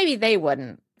 Okay, maybe they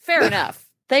wouldn't. Fair enough.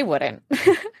 They wouldn't.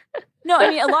 No,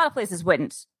 I mean, a lot of places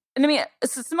wouldn't. And I mean,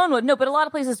 Simone would. No, but a lot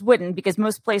of places wouldn't, because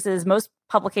most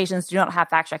publications do not have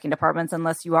fact-checking departments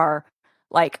unless you are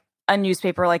like a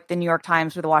newspaper like the New York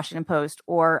Times or the Washington Post,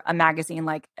 or a magazine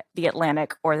like the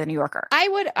Atlantic or the New Yorker. I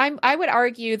would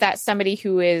argue that somebody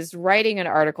who is writing an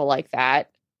article like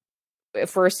that,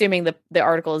 if we're assuming the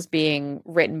article is being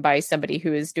written by somebody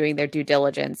who is doing their due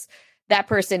diligence, that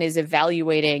person is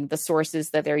evaluating the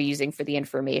sources that they're using for the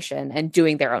information and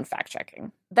doing their own fact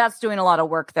checking. That's doing a lot of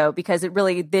work, though, because it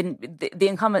really then the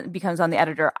incumbent becomes on the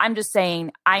editor. I'm just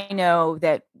saying, I know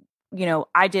that,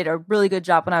 I did a really good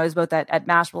job when I was both at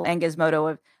Mashable and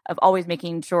Gizmodo of always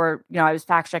making sure, I was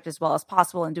fact checked as well as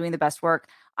possible and doing the best work.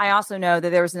 I also know that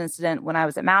there was an incident when I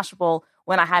was at Mashable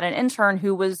when I had an intern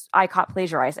I caught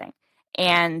plagiarizing.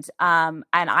 And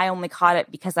I only caught it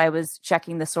because I was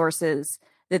checking the sources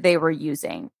that they were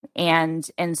using. And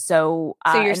so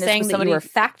you're saying that you were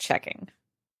fact checking?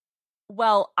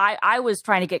 Well, I was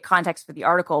trying to get context for the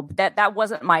article, but that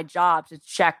wasn't my job to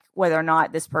check whether or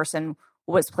not this person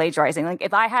was plagiarizing. Like,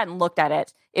 if I hadn't looked at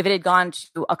it, if it had gone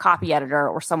to a copy editor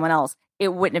or someone else, it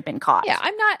wouldn't have been caught. Yeah,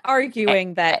 I'm not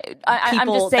arguing that I'm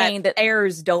just saying that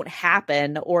errors don't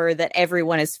happen, or that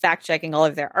everyone is fact checking all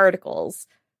of their articles.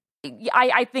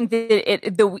 I think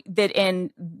that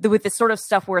with this sort of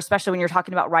stuff, where especially when you're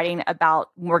talking about writing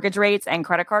about mortgage rates and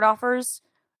credit card offers,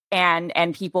 and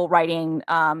people writing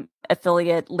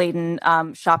affiliate laden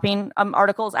shopping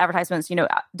articles, advertisements,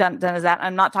 done as that.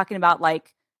 I'm not talking about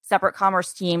like separate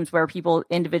commerce teams where people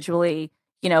individually,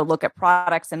 look at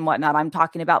products and whatnot. I'm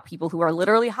talking about people who are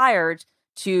literally hired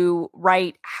to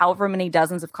write however many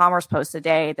dozens of commerce posts a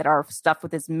day that are stuffed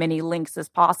with as many links as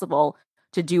possible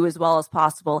to do as well as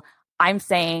possible. I'm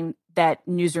saying that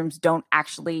newsrooms don't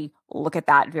actually look at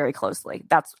that very closely.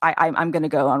 I'm going to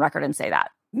go on record and say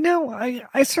that. No,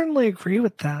 I certainly agree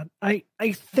with that. I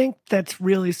think that's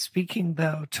really speaking,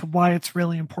 though, to why it's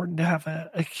really important to have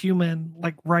a human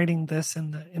like writing this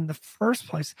in the first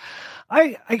place.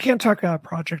 I can't talk about a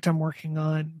project I'm working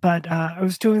on, but I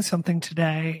was doing something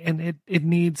today, and it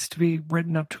needs to be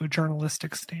written up to a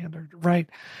journalistic standard, right?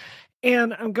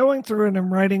 And I'm going through and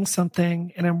I'm writing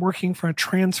something, and I'm working for a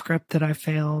transcript that I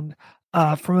found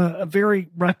from a very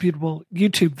reputable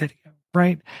YouTube video,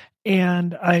 right?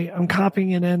 And I'm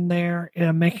copying it in there, and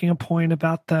I'm making a point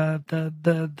about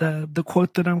the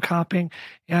quote that I'm copying.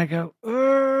 And I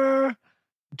go,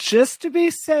 just to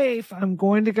be safe, I'm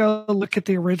going to go look at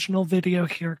the original video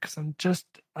here, because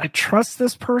I trust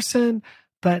this person.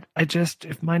 But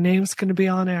if my name's going to be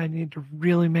on it, I need to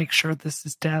really make sure this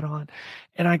is dead on.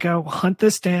 And I go hunt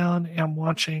this down, and I'm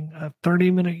watching a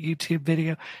 30-minute YouTube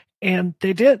video. And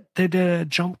they did a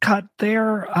jump cut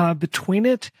there between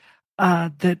it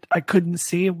that I couldn't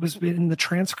see. It was in the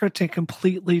transcript. It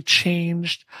completely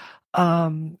changed.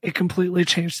 It completely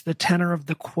changed the tenor of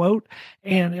the quote.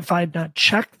 And if I had not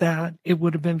checked that, it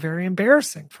would have been very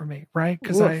embarrassing for me, right?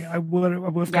 Because I would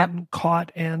have gotten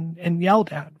caught and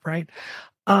yelled at, right?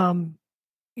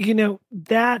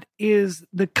 That is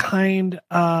the kind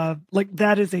of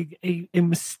that is a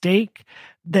mistake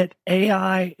that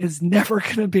AI is never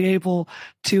going to be able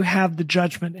to have the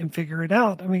judgment and figure it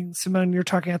out. I mean, Simone, you're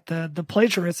talking about the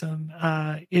plagiarism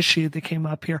issue that came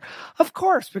up here. Of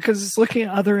course, because it's looking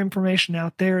at other information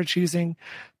out there. It's using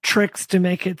tricks to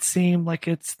make it seem like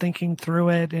it's thinking through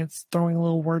it. It's throwing a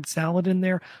little word salad in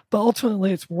there. But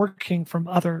ultimately, it's working from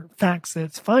other facts that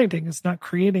it's finding. It's not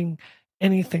creating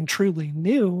anything truly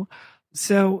new.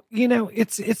 So,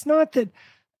 it's not that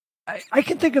I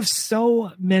can think of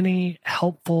so many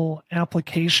helpful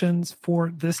applications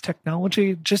for this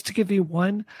technology. Just to give you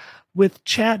one, with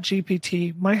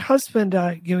ChatGPT, my husband,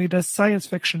 he does science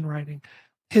fiction writing.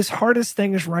 His hardest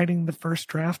thing is writing the first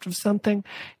draft of something.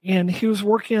 And he was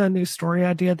working on a new story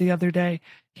idea the other day.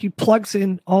 He plugs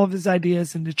in all of his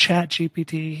ideas into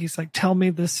ChatGPT. He's like, tell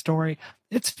me this story.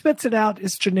 It spits it out.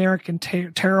 It's generic and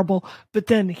terrible. But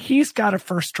then he's got a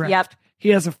first draft. Yep. He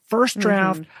has a first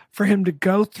draft for him to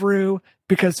go through,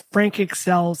 because Frank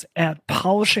excels at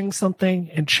polishing something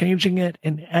and changing it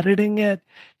and editing it.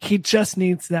 He just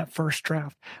needs that first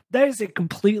draft. That is a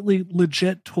completely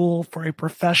legit tool for a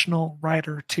professional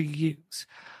writer to use.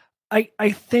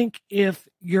 I think if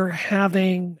you're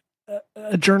having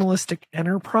a journalistic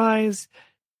enterprise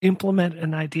implement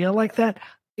an idea like that,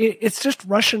 it's just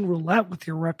Russian roulette with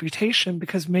your reputation,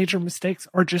 because major mistakes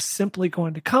are just simply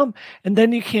going to come. And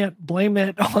then you can't blame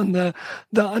it on the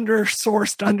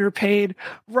undersourced, underpaid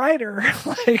writer,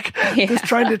 just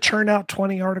trying to churn out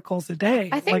 20 articles a day.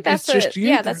 I think that's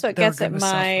what gets at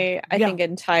my, I think,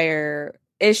 entire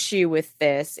issue with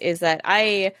this is that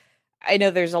I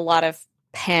know there's a lot of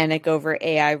panic over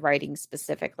AI writing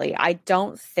specifically. I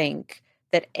don't think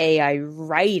that AI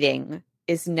writing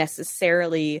is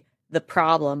necessarily the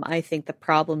problem. I think the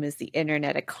problem is the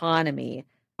internet economy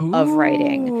of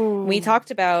writing. We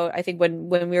talked about, I think when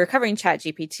we were covering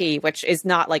ChatGPT, which is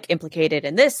not like implicated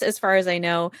in this as far as I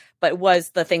know, but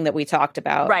was the thing that we talked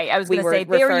about. Right. I was going to say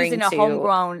they were using a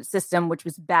homegrown system, which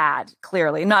was bad,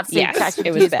 clearly. Not saying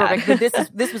ChatGPT is perfect,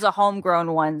 but this was a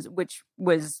homegrown one, which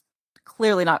was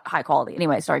clearly not high quality.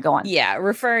 Anyway, sorry, go on. Yeah,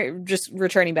 just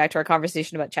returning back to our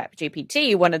conversation about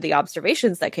ChatGPT, one of the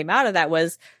observations that came out of that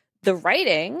was the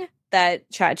writing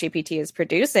that ChatGPT is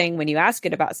producing when you ask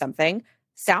it about something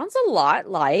sounds a lot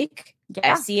like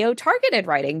SEO targeted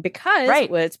writing, because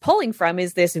what it's pulling from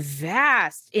is this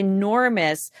vast,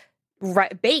 enormous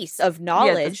base of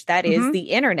knowledge that is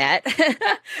the internet,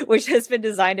 which has been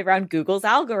designed around Google's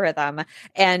algorithm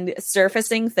and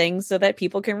surfacing things so that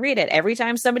people can read it. Every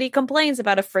time somebody complains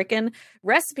about a freaking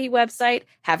recipe website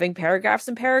having paragraphs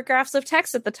and paragraphs of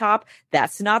text at the top,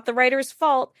 that's not the writer's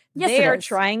fault. They are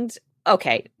trying to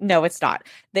Okay, no, it's not.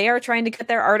 They are trying to get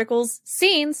their articles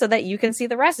seen so that you can see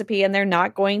the recipe, and they're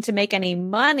not going to make any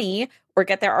money or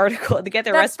get their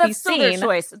recipe still seen. Their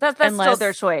choice. That's still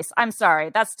their choice. I'm sorry,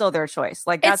 that's still their choice.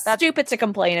 That's stupid to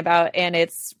complain about, and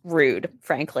it's rude,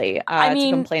 frankly. To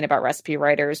complain about recipe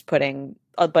writers putting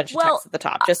a bunch of text at the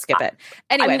top. Just skip it.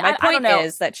 Anyway, my point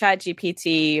is that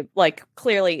ChatGPT,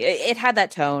 clearly, it had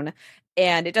that tone,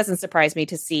 and it doesn't surprise me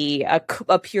to see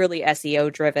a purely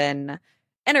SEO driven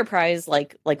enterprise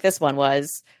like this one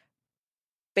was,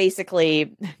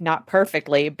 basically not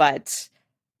perfectly, but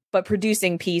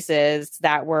producing pieces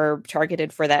that were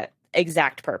targeted for that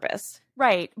exact purpose.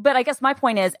 Right. But I guess my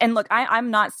point is, and look, I'm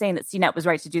not saying that CNET was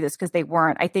right to do this, because they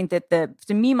weren't. I think that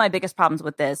to me, my biggest problems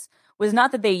with this was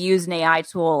not that they used an AI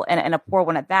tool and a poor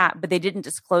one at that, but they didn't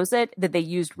disclose it, that they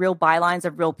used real bylines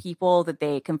of real people, that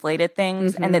they conflated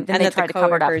things, and that they tried to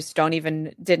cover it up.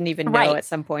 Didn't even know at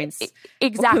some points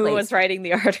exactly who was writing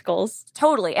the articles.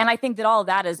 Totally. And I think that all of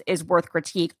that is worth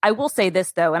critique. I will say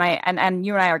this though, and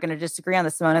you and I are going to disagree on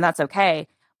this, Simone, and that's okay.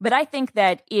 But I think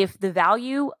that if the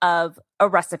value of a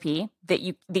recipe that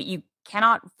you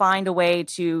cannot find a way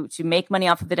to make money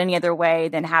off of it any other way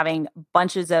than having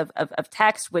bunches of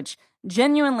text, which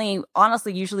genuinely,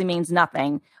 honestly, usually means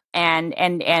nothing,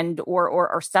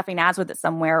 or stuffing ads with it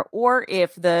somewhere, or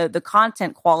if the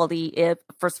content quality, if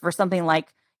for something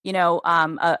like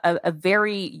a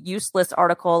very useless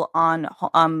article on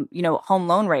home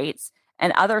loan rates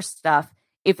and other stuff,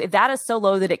 if that is so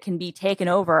low that it can be taken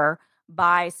over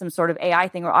by some sort of AI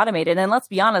thing or automated. And let's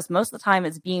be honest, most of the time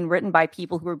it's being written by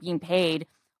people who are being paid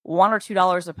 $1 or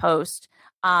 $2 a post,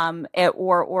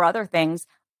 or other things.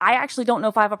 I actually don't know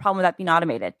if I have a problem with that being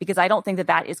automated, because I don't think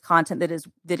that is content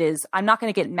that is, I'm not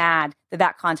going to get mad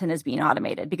that content is being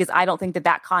automated, because I don't think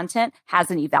that content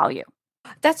has any value.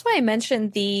 That's why I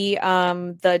mentioned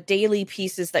the daily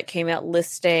pieces that came out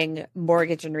listing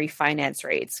mortgage and refinance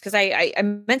rates, because I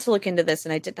meant to look into this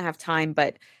and I didn't have time,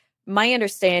 but my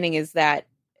understanding is that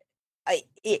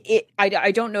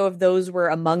I don't know if those were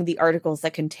among the articles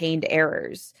that contained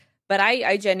errors, but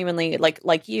I genuinely,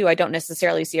 like you, I don't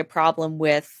necessarily see a problem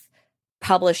with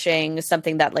publishing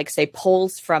something that, say,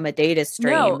 pulls from a data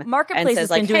stream. No, Marketplace has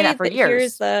been doing that for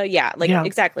years.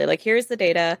 Exactly. Here's the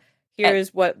data.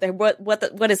 Here's what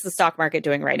is the stock market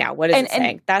doing right now? What is it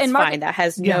saying? That's fine. That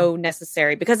has no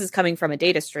necessary, because it's coming from a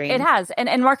data stream. It has.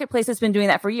 And Marketplace has been doing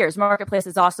that for years. Marketplace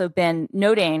has also been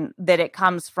noting that it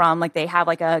comes from, they have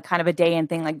a kind of a day in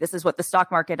thing, this is what the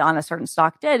stock market on a certain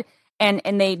stock did.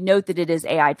 And they note that it is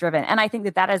AI driven. And I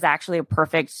think that is actually a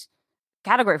perfect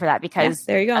category for that, because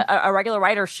there you go. A regular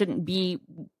writer shouldn't be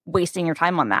wasting your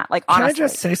time on that. Honestly. Can I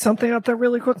just say something out there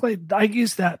really quickly? I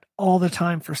use that all the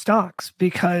time for stocks,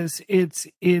 because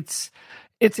it's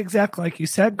It's exactly like you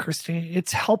said, Christine.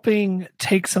 It's helping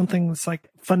take something that's like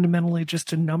fundamentally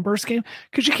just a numbers game,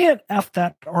 because you can't F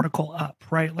that article up,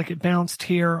 right? Like it bounced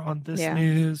here on this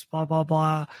news, blah, blah,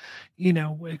 blah.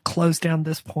 It closed down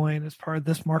this point as part of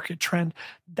this market trend.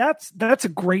 That's a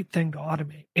great thing to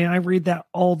automate. And I read that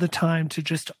all the time to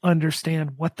just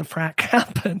understand what the frack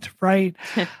happened, right?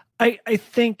 I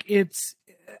think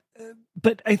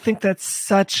but I think that's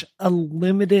such a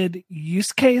limited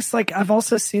use case. Like I've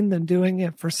also seen them doing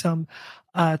it for some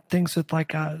things with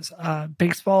like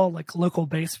baseball, like local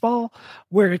baseball,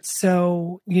 where it's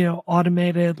so,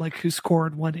 automated, like who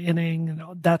scored what inning, and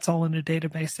that's all in a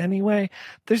database anyway.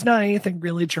 There's not anything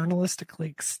really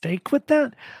journalistically at stake with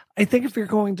that. I think if you're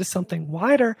going to something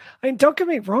wider, don't get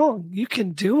me wrong, you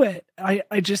can do it.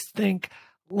 I just think,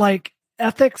 like,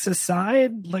 ethics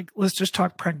aside, like, let's just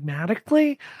talk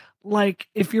pragmatically. Like,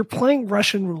 if you're playing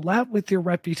Russian roulette with your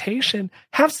reputation,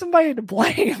 have somebody to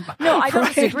blame. No, I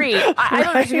don't disagree. I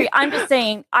don't disagree. I'm just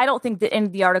saying, I don't think that any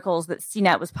of the articles that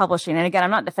CNET was publishing, and again, I'm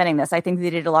not defending this, I think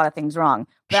they did a lot of things wrong,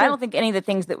 but I don't think any of the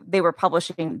things that they were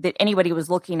publishing that anybody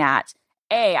was looking at,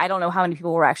 I don't know how many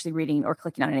people were actually reading or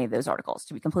clicking on any of those articles,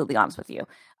 to be completely honest with you.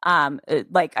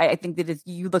 I think that if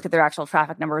you look at their actual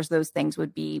traffic numbers, those things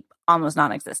would be almost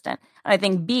non-existent. And I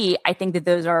think I think that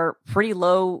those are pretty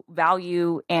low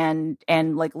value and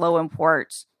like low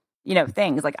import,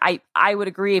 things. Like I would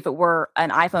agree if it were an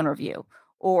iPhone review,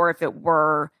 or if it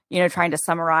were, trying to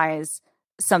summarize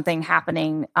something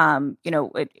happening,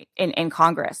 in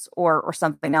Congress or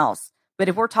something else. But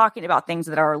if we're talking about things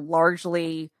that are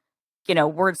largely,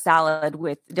 word salad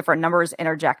with different numbers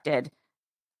interjected,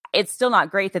 it's still not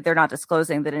great that they're not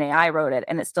disclosing that an AI wrote it.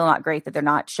 And it's still not great that they're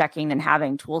not checking and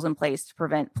having tools in place to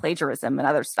prevent plagiarism and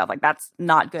other stuff. Like, that's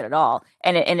not good at all.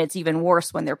 And it's even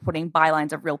worse when they're putting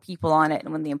bylines of real people on it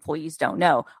and when the employees don't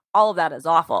know. All of that is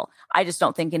awful. I just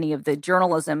don't think any of the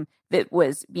journalism that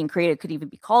was being created could even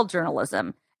be called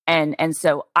journalism. And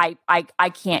so I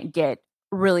can't get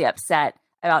really upset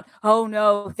about, oh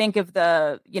no, think of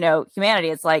the, humanity.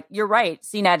 It's like, you're right.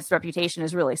 CNET's reputation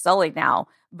is really sullied now,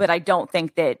 but I don't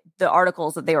think that the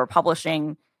articles that they were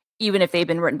publishing, even if they'd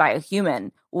been written by a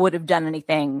human, would have done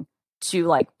anything to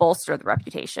like bolster the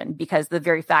reputation, because the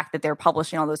very fact that they're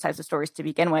publishing all those types of stories to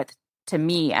begin with, to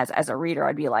me as a reader,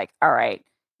 I'd be like, all right,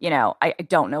 I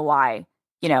don't know why,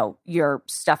 you're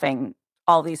stuffing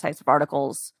all these types of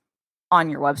articles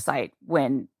on your website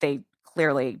when they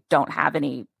clearly don't have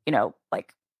any,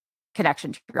 like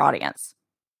connection to your audience.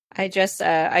 I just,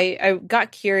 I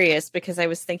got curious because I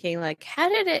was thinking, like, how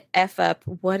did it F up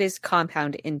what is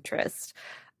compound interest?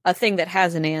 A thing that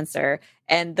has an answer.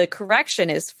 And the correction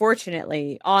is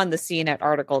fortunately on the CNET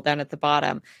article down at the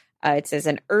bottom. It says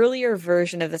an earlier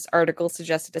version of this article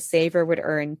suggested a saver would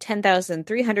earn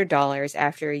 $10,300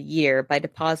 after a year by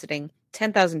depositing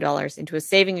 $10,000 into a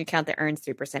saving account that earns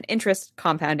 3% interest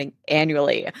compounding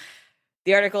annually.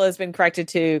 The article has been corrected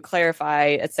to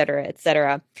clarify, et cetera, et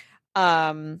cetera.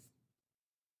 So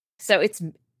it's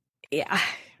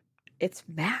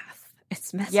math.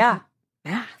 It's messy. Yeah.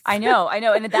 Math. I know.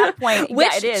 And at that point,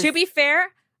 which, it is. To be fair,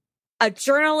 a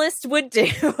journalist would do.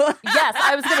 Yes,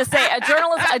 I was going to say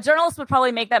a journalist would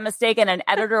probably make that mistake, and an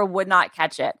editor would not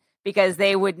catch it, because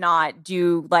they would not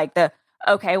do like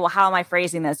okay, well, how am I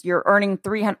phrasing this? You're earning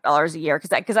 $300 a year,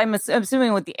 because I'm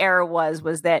assuming what the error was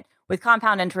that with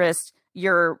compound interest,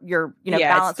 your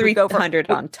balance would go for 300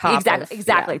 on top.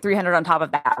 Exactly, 300 on top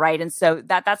of that, right? And so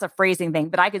that's a phrasing thing.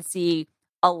 But I could see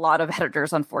a lot of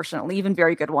editors, unfortunately, even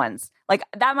very good ones, like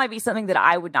that might be something that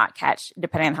I would not catch,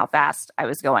 depending on how fast I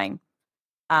was going.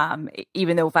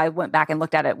 Even though if I went back and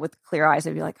looked at it with clear eyes,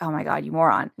 I'd be like, oh my God, you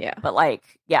moron. Yeah. But like,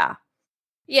 yeah.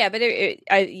 Yeah, but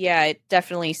it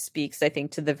definitely speaks, I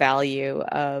think, to the value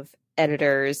of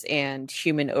editors and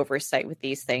human oversight with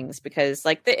these things, because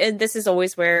like and this is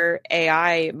always where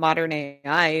modern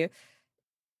AI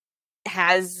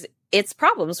has its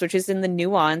problems, which is in the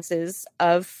nuances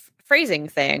of phrasing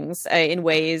things in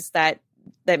ways that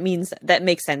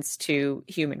make sense to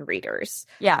human readers.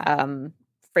 Yeah.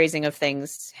 Phrasing of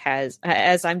things has,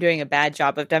 as I'm doing a bad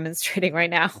job of demonstrating right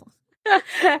now,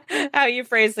 how you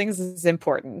phrase things is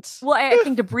important. Well, I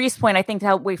think to Bree's point, I think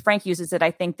how way Frank uses it,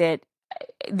 I think that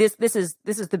this is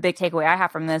the big takeaway I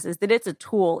have from this, is that it's a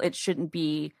tool. It shouldn't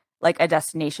be like a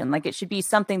destination. Like, it should be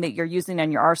something that you're using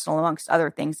in your arsenal amongst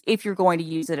other things, if you're going to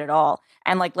use it at all.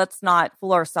 And like, let's not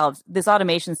fool ourselves. This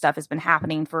automation stuff has been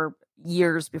happening for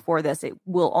years before this. It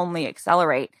will only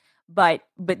accelerate. But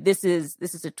this is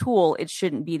a tool. It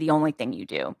shouldn't be the only thing you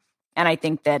do. And I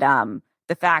think that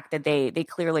the fact that they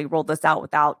clearly rolled this out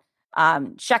without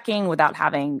checking, without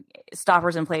having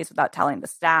stoppers in place, without telling the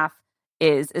staff,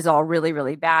 is all really,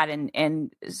 really bad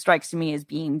and strikes to me as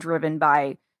being driven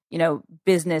by,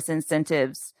 business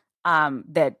incentives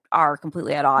that are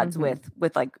completely at odds with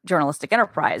like journalistic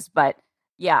enterprise. But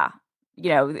yeah,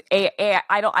 AI,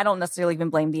 I don't necessarily even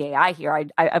blame the AI here.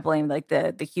 I blame like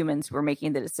the humans who are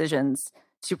making the decisions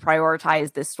to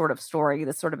prioritize this sort of story,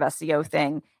 this sort of SEO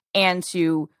thing, and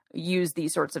to use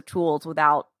these sorts of tools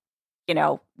without,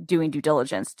 doing due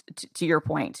diligence to your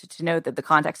point, to know that the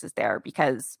context is there,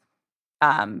 because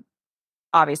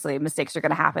obviously mistakes are going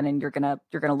to happen and you're going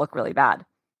to look really bad.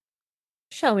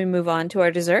 Shall we move on to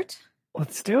our dessert?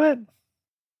 Let's do it.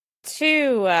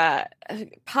 Two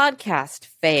podcast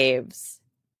faves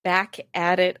back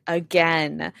at it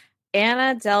again.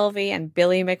 Anna Delvey and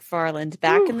Billy McFarland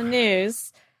back in the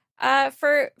news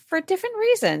for different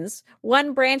reasons.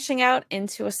 One branching out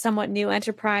into a somewhat new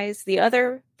enterprise, the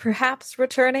other perhaps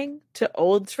returning to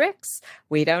old tricks.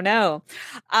 We don't know.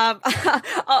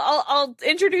 I'll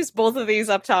introduce both of these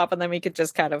up top, and then we could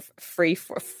just kind of free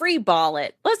ball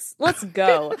it. Let's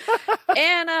go.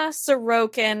 Anna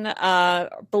Sorokin,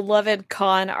 beloved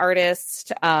con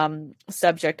artist,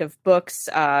 subject of books,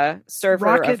 server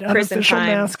Rocket, of prison unofficial time.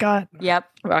 mascot. Yep,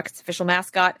 Rocket's official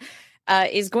mascot.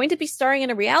 Is going to be starring in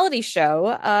a reality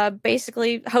show,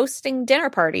 basically hosting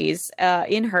dinner parties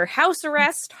in her house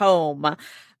arrest home.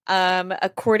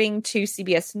 According to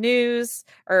CBS News,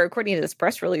 or according to this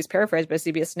press release paraphrased by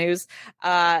CBS News,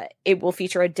 it will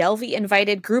feature a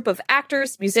Delvey-invited group of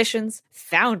actors, musicians,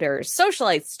 founders,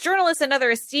 socialites, journalists, and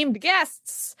other esteemed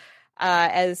guests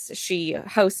as she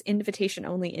hosts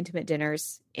invitation-only intimate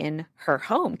dinners in her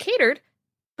home, catered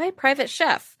by a private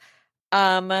chef.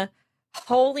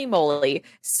 Holy moly.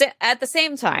 At the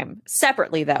same time,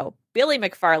 separately though, Billy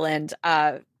McFarland,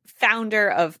 founder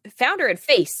and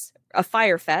face of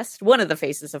Fyre Fest, one of the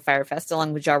faces of Fyre Fest,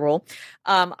 along with Ja Rule,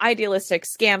 idealistic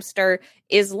scamster,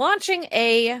 is launching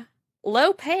a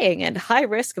low-paying and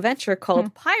high-risk venture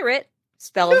called Pyrt,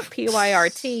 spelled Pyrt,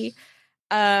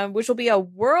 which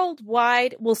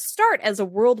will start as a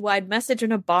worldwide message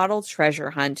in a bottle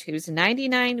treasure hunt, whose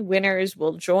 99 winners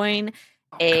will join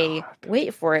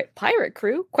wait for it, pirate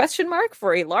crew, ?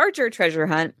 For a larger treasure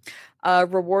hunt.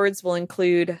 Rewards will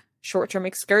include short-term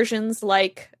excursions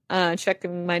like,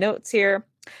 checking my notes here,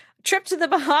 trip to the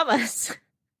Bahamas.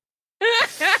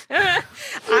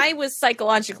 I was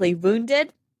psychologically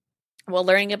wounded while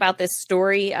learning about this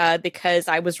story because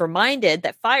I was reminded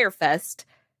that Fyre Fest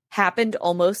happened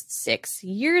almost 6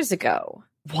 years ago.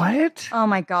 What? Oh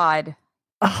my God.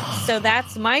 So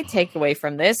that's my takeaway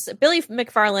from this. Billy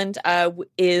McFarland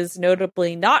is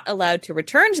notably not allowed to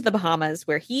return to the Bahamas,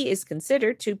 where he is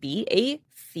considered to be a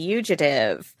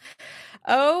fugitive.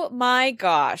 Oh my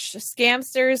gosh.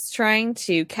 Scamsters trying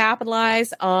to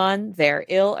capitalize on their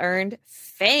ill-earned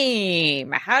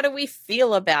fame. How do we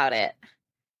feel about it?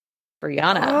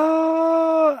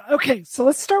 Brianna. Okay, so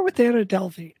let's start with Anna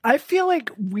Delvey. I feel like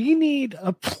we need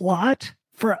a plot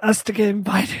for us to get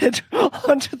invited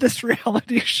onto this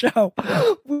reality show.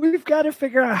 We've got to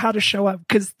figure out how to show up,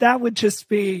 because that would just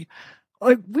be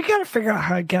like, we got to figure out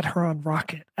how to get her on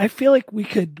Rocket. I feel like we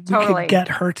could get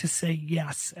her to say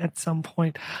yes at some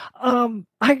point. I'm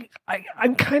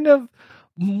kind of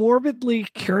morbidly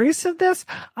curious of this.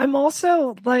 I'm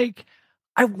also like,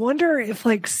 I wonder if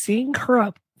like seeing her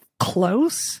up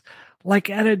close, like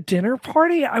at a dinner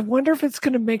party, I wonder if it's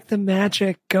going to make the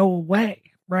magic go away.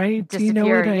 Right? Disappear, do you know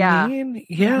what I mean?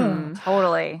 Yeah.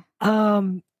 Totally.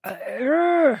 I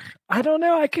don't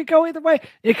know. I could go either way.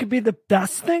 It could be the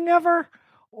best thing ever,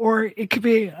 or it could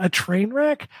be a train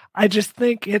wreck. I just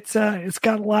think it's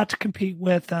got a lot to compete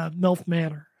with MILF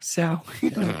Manor. So,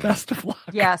 best of luck.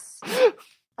 Yes.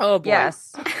 Oh boy.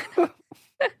 Yes.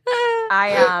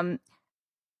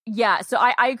 So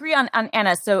I agree on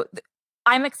Anna. So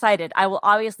I'm excited. I will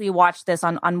obviously watch this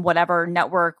on whatever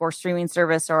network or streaming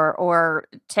service or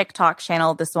TikTok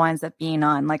channel this winds up being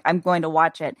on. Like, I'm going to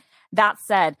watch it. That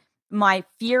said, my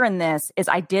fear in this is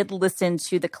I did listen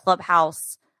to the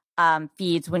Clubhouse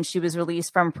feeds when she was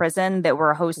released from prison that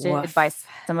were hosted by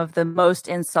some of the most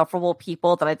insufferable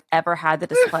people that I've ever had the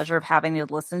displeasure of having to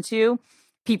listen to.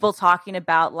 People talking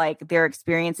about like their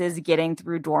experiences getting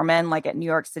through doormen, like at New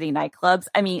York City nightclubs.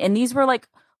 I mean, and these were like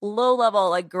low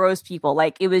level, like gross people.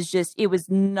 Like it was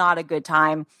not a good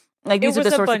time. Like these are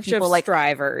the sorts of people like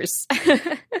drivers.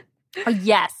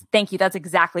 Yes, thank you. That's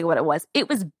exactly what it was. It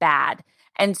was bad.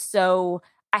 And so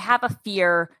I have a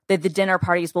fear that the dinner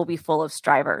parties will be full of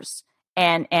strivers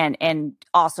and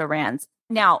also rans.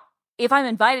 Now, if I'm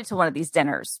invited to one of these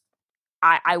dinners,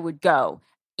 I would go,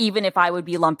 even if I would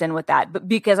be lumped in with that, but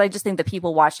because I just think the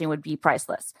people watching would be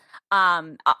priceless.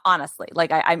 Honestly,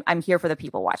 like I'm here for the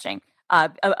people watching.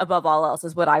 above all else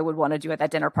is what I would want to do at that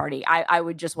dinner party. I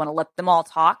would just want to let them all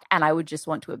talk, and I would just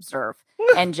want to observe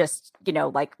and just,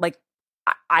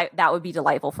 I that would be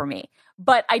delightful for me.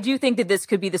 But I do think that this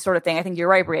could be the sort of thing. I think you're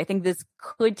right, Brie. I think this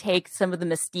could take some of the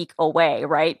mystique away,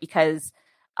 right? Because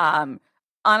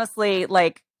honestly,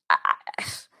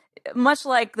 much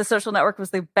like The Social Network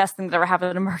was the best thing that ever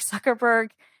happened to Mark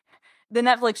Zuckerberg, the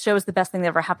Netflix show is the best thing that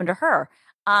ever happened to her.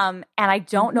 And I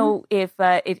don't know if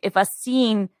us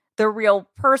seeing the real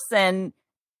person,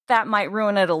 that might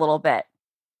ruin it a little bit,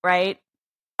 right?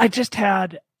 I just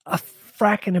had a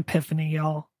fracking epiphany,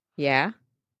 y'all. Yeah.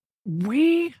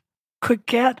 We could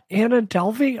get Anna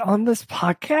Delvey on this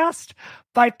podcast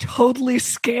by totally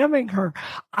scamming her.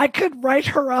 I could write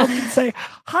her up and say,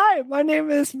 "Hi, my name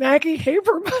is Maggie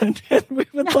Haberman, and we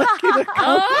would like you to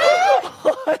come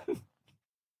on.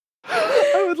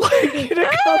 I would like you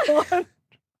to come on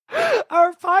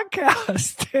our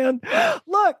podcast. And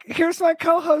look, here's my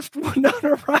co-host,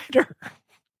 Winona Ryder."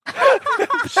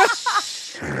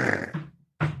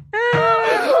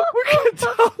 We could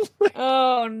totally.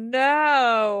 Oh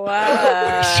no!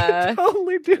 We should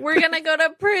totally do. We're gonna go to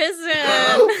prison.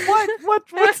 What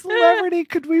celebrity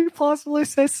could we possibly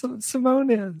say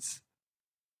Simone is?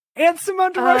 And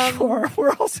Simone de Rochefort.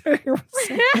 We're also here with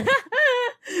Simone.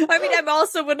 I mean, I'm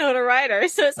also Winona Ryder,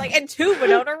 so it's like, and two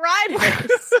Winona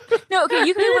Ryders. No, okay,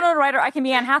 you can be Winona Ryder. I can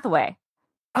be Anne Hathaway.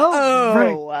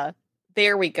 Oh, right.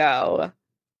 There we go.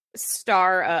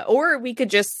 Star, or we could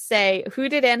just say, who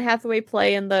did Anne Hathaway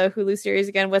play in the Hulu series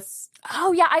again? What's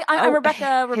I'm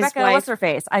Rebecca what's her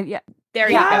face? There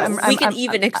you go. We can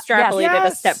even extrapolate it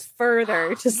a step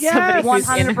further to somebody who's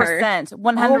in her.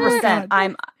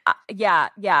 100%.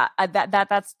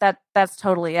 That's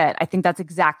totally it. I think that's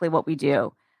exactly what we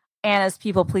do. And as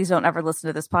people, please don't ever listen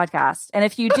to this podcast. And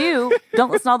if you do,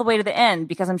 don't listen all the way to the end,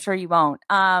 because I'm sure you won't.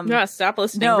 No, stop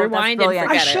listening. No, rewind and forget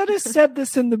I should have said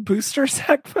this in the booster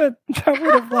segment. That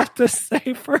would have left us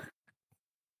safer.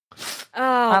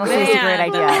 Oh, honestly, man. It's a great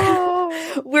idea.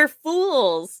 No. We're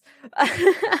fools.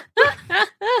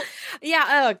 Yeah.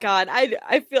 Oh God.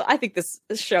 I think this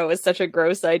show is such a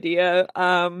gross idea.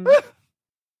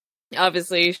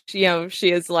 Obviously, she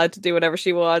is allowed to do whatever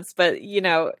she wants, but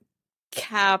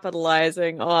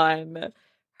capitalizing on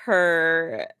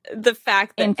the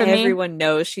fact that everyone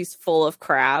knows she's full of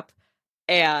crap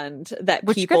and that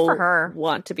people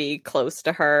want to be close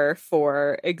to her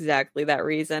for exactly that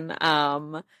reason.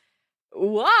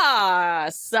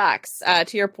 Sucks. To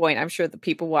your point, I'm sure the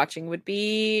people watching would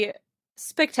be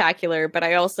spectacular, but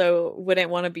I also wouldn't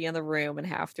want to be in the room and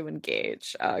have to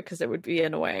engage because it would be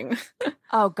annoying.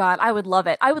 Oh God, I would love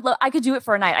it. I could do it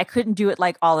for a night. I couldn't do it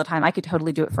all the time. I could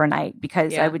totally do it for a night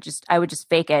because I would just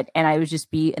fake it, and I would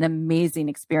just be an amazing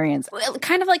experience.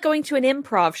 Kind of like going to an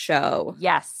improv show.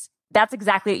 Yes, that's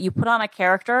exactly it. You put on a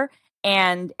character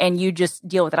and you just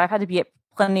deal with it. I've had to be at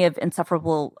plenty of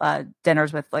insufferable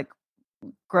dinners with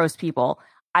gross people.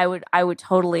 I would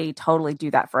totally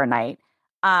do that for a night.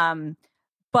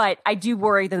 But I do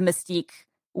worry that the mystique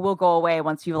will go away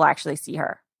once people actually see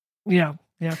her. Yeah.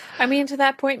 I mean, to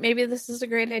that point, maybe this is a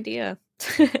great idea.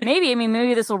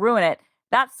 Maybe this will ruin it.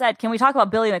 That said, can we talk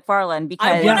about Billy McFarland? Because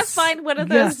I want to find one of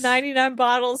those 99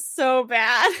 bottles so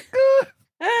bad.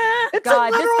 It's a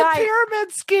literal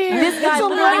pyramid scheme. This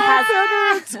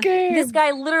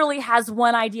guy literally has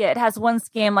one idea. It has one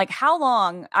scheme. How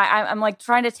long? I'm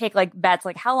trying to take bets.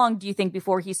 How long do you think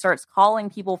before he starts calling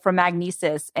people from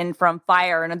Magnesis and from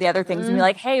Fire and the other things and be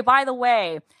like, hey, by the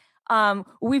way,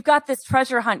 we've got this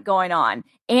treasure hunt going on,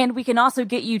 and we can also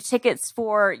get you tickets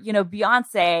for,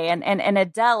 Beyonce and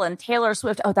Adele and Taylor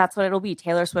Swift. Oh, that's what it'll be.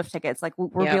 Taylor Swift tickets.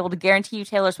 We'll be able to guarantee you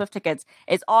Taylor Swift tickets.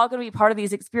 It's all going to be part of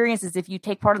these experiences if you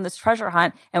take part in this treasure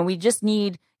hunt. And we just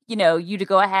need, you to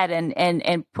go ahead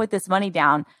and put this money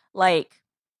down.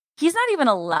 He's not even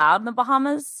allowed in the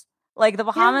Bahamas. The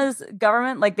Bahamas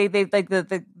government, they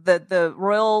the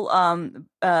Royal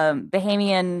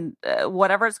Bahamian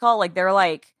whatever it's called, they're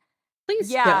like,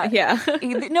 please, yeah.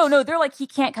 No, they're like, he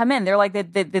can't come in. They're like,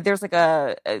 there's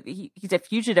he's a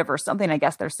fugitive or something, I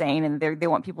guess they're saying, and they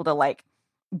want people to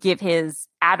give his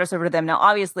address over to them. Now,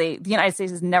 obviously, the United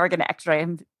States is never going to extradite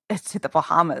him to the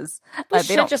Bahamas.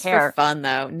 They don't just care. For fun,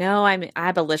 though. No, I'm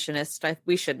abolitionist.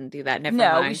 We shouldn't do that. Never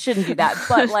mind. We shouldn't do that.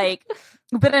 But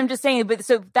but I'm just saying. But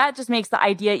so that just makes the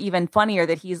idea even funnier.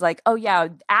 That he's like, oh yeah,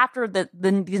 after these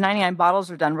 99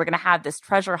 bottles are done, we're going to have this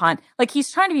treasure hunt.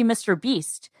 He's trying to be Mr.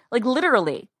 Beast.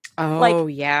 Literally. Oh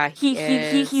yeah.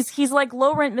 He's like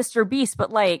low rent Mr. Beast,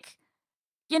 but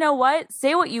you know what?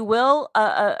 Say what you will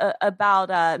about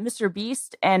Mr.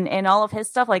 Beast and all of his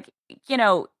stuff.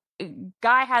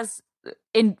 Guy has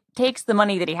takes the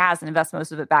money that he has and invests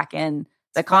most of it back in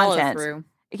the content. Through.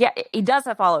 Yeah, he does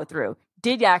have follow through.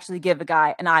 Did actually give a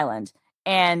guy an island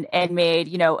and made,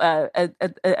 you know,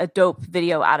 a dope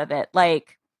video out of it.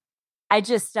 Like, I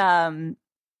just I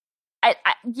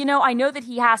you know, I know that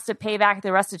he has to pay back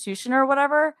the restitution or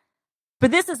whatever,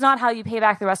 but this is not how you pay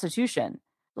back the restitution.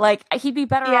 Like, he'd be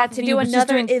better off to do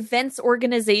another events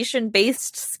organization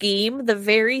based scheme, the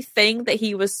very thing that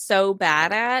he was so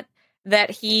bad at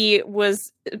that he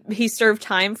served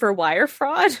time for wire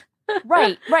fraud.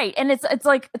 right. And it's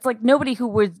like nobody who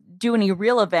would do any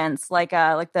real events like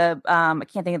the I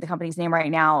can't think of the company's name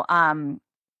right now.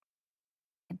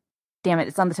 Damn it,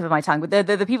 it's on the tip of my tongue. But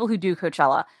the people who do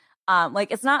Coachella,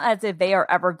 like, it's not as if they are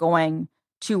ever going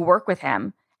to work with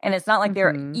him. And it's not like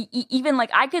they're even like,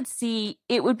 I could see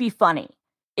it would be funny.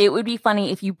 It would be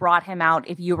funny if you brought him out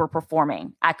if you were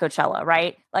performing at Coachella,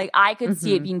 right? Like, I could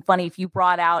see it being funny if you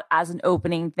brought out as an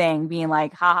opening thing, being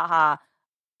like, ha ha ha,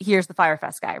 here's the Fyre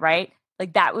Fest guy, right?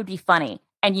 Like, that would be funny.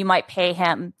 And you might pay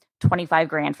him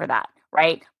 $25,000 for that,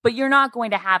 right? But you're not going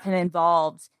to have him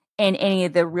involved in any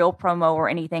of the real promo or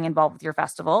anything involved with your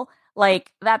festival.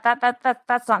 Like, that's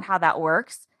not how that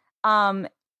works.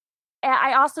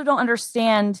 I also don't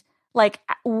understand, like,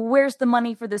 where's the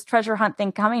money for this treasure hunt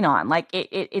thing coming on? Like,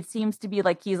 it seems to be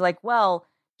like he's like, well,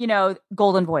 you know,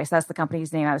 Golden Voice, that's the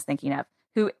company's name I was thinking of,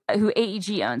 who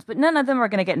AEG owns, but none of them are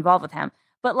going to get involved with him.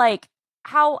 But like,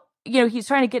 how, you know, he's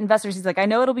trying to get investors. He's like, I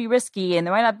know it'll be risky and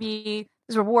there might not be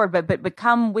this reward, but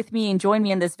come with me and join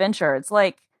me in this venture. It's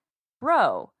like,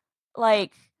 bro,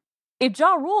 like, if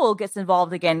Ja Rule gets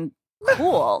involved again,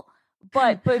 cool.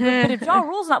 But if Ja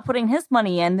Rule's not putting his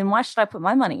money in, then why should I put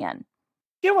my money in?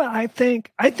 You know what I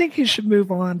think? I think he should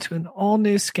move on to an all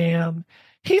new scam.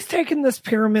 He's taken this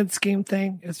pyramid scheme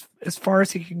thing as far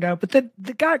as he can go, but the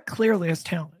guy clearly has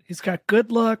talent. He's got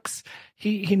good looks.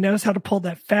 He knows how to pull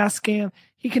that fast scam.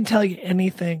 He can tell you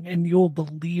anything and you'll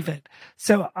believe it.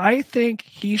 So I think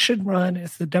he should run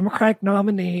as the Democratic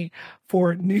nominee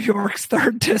for New York's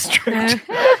 3rd District.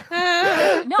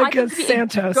 Against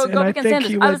Santos. Go against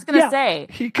Santos. I was going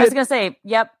to say,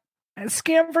 yep.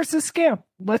 Scam versus scam.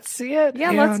 Let's see it.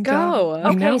 Yeah, let's go.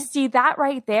 Okay, see that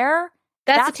right there?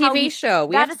 That's a TV show.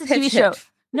 That is a TV show.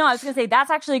 No, I was going to say, that's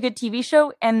actually a good TV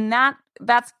show, and that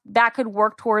could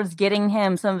work towards getting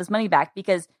him some of his money back,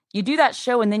 because you do that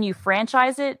show and then you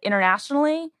franchise it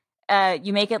internationally.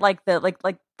 You make it like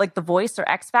The Voice or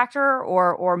X Factor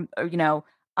or you know,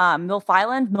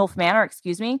 MILF Manor,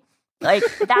 excuse me. Like,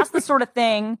 that's the sort of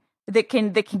thing that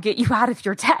can get you out of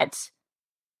your debt.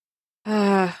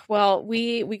 Well,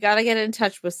 we got to get in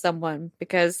touch with someone,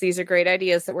 because these are great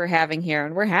ideas that we're having here,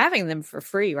 and we're having them for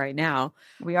free right now.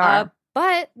 We are.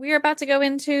 But we are about to go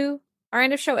into our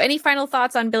end of show. Any final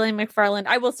thoughts on Billy McFarland?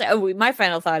 I will say, my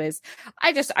final thought is,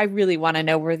 I really want to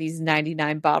know where these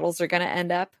 99 bottles are going to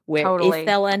end up. Where, if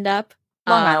they'll end up.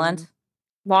 Long Island.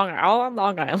 All on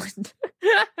Long Island.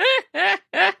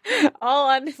 All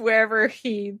on wherever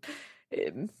he...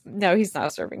 No, he's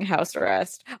not serving house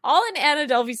arrest. All in Anna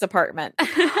Delvey's apartment.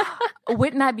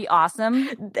 Wouldn't that be awesome?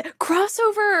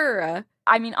 Crossover.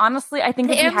 I mean, honestly, I think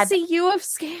the MCU of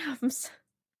scams.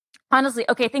 Honestly,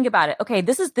 okay, think about it. Okay,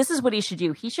 this is what he should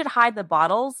do. He should hide the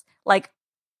bottles, like,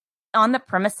 on the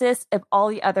premises of all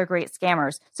the other great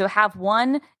scammers. So have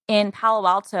one in Palo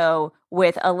Alto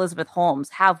with Elizabeth Holmes.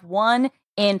 Have one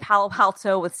in Palo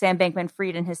Alto with Sam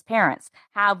Bankman-Fried and his parents.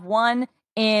 Have one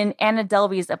in Anna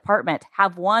Delvey's apartment.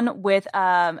 Have one with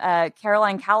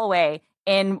Caroline Calloway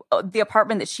in the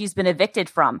apartment that she's been evicted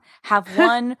from. Have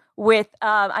one with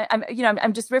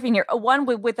I'm just riffing here. One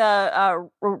with the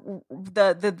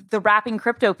rapping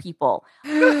crypto people.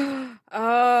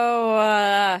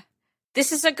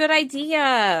 This is a good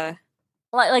idea.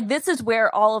 Like this is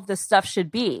where all of this stuff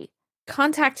should be.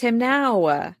 Contact him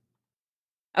now.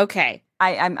 Okay,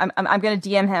 I'm going to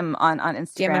DM him on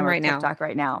Instagram DM him right or TikTok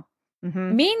right now.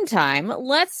 Mm-hmm. Meantime,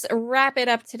 let's wrap it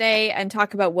up today and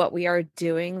talk about what we are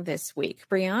doing this week.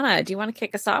 Brianna, do you want to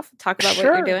kick us off? Talk about what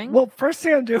you're doing? Well, first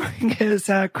thing I'm doing is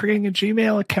creating a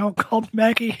Gmail account called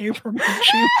Maggie Haberman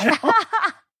Gmail.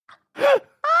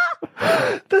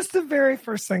 That's the very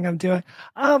first thing I'm doing.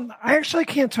 I actually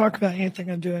can't talk about anything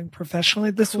I'm doing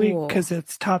professionally this week because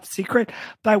it's top secret.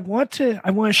 But I want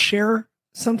to share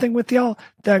something with y'all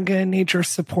that I'm going to need your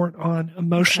support on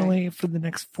emotionally for the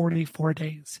next 44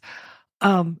 days.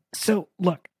 So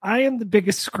look, I am the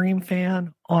biggest Scream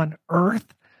fan on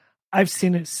earth. I've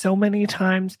seen it so many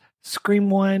times. Scream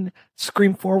 1,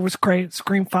 Scream 4 was great.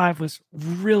 Scream 5 was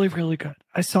really, really good.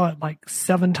 I saw it like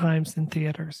 7 times in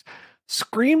theaters.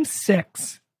 Scream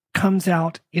 6 comes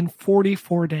out in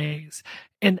 44 days.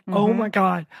 And oh my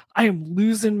God, I am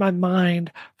losing my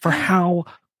mind for how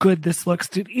good this looks.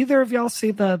 Did either of y'all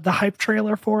see the hype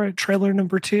trailer for it? Trailer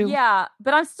number 2? Yeah,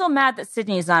 but I'm still mad that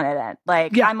Sydney's not in it.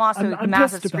 Like, yeah, I'm also a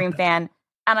massive Scream fan.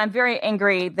 And I'm very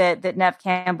angry that Neve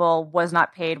Campbell was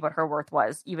not paid what her worth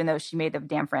was, even though she made the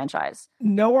damn franchise.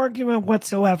 No argument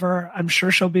whatsoever. I'm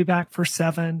sure she'll be back for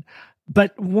 7.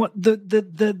 But what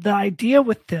the idea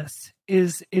with this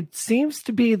is, it seems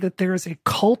to be that there is a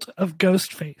cult of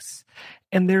Ghostface.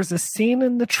 And there's a scene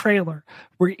in the trailer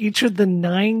where each of the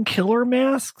 9 killer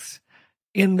masks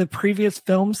in the previous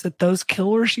films that those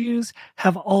killers use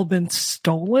have all been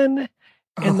stolen.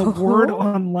 And the word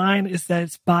online is that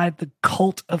it's by the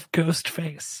cult of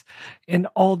Ghostface and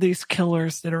all these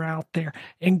killers that are out there.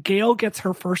 And Gail gets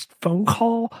her first phone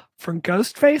call from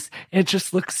Ghostface. And it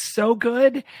just looks so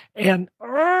good. And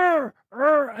I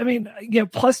mean, yeah,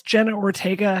 plus Jenna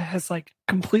Ortega has like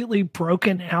completely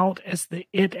broken out as the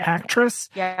It actress.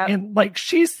 Yeah. And like,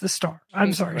 she's the star.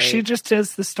 I'm sorry. Great. She just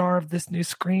is the star of this new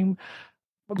Scream.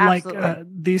 Absolutely. Like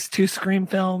these 2 Scream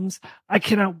films. I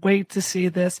cannot wait to see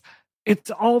this.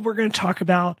 It's all we're going to talk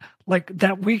about. Like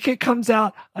that week it comes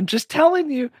out. I'm just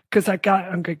telling you, because I'm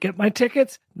going to get my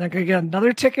tickets. And I'm going to get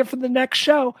another ticket for the next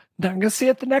show. Then I'm going to see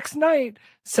it the next night.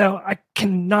 So I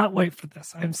cannot wait for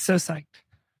this. I'm so psyched.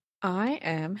 I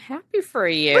am happy for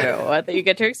you that you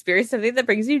get to experience something that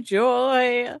brings you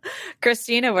joy.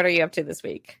 Christina, what are you up to this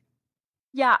week?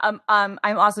 Yeah, I'm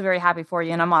also very happy for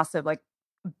you, and I'm also like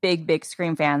big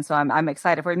Scream fan, so I'm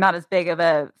excited for you. I'm not as big of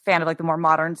a fan of like the more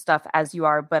modern stuff as you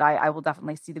are, but I will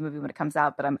definitely see the movie when it comes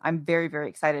out. But I'm very, very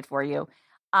excited for you.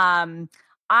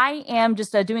 I am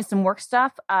just doing some work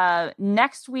stuff.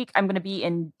 Next week I'm going to be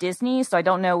in Disney, so I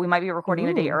don't know. We might be recording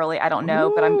a day early. I don't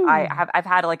know, but I've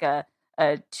had like a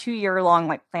 2-year-long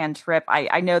like planned trip.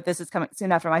 I know this is coming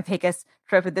soon after my Vegas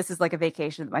trip, but this is like a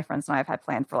vacation that my friends and I have had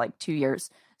planned for like 2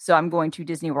 years. So I'm going to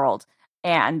Disney World.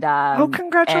 And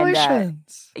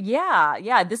congratulations!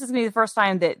 Yeah. This is gonna be the first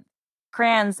time that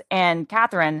Kranz and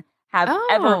Catherine have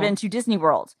ever been to Disney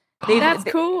World. That's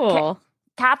cool.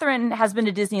 Catherine has been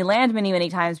to Disneyland many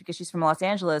times because she's from Los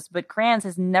Angeles, but Kranz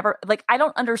has never. Like, I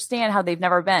don't understand how they've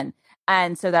never been,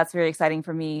 and so that's very exciting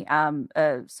for me.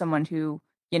 Someone who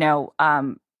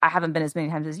I haven't been as many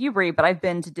times as you, Brie, but I've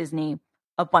been to Disney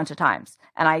a bunch of times,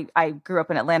 and I grew up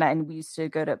in Atlanta, and we used to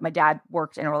go to. My dad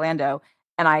worked in Orlando,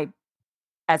 and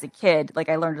as a kid, like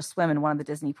I learned to swim in one of the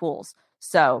Disney pools.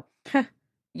 So,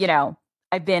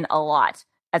 I've been a lot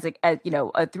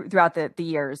throughout the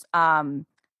years.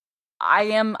 I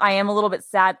am a little bit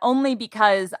sad only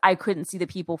because I couldn't see the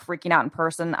people freaking out in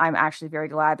person. I'm actually very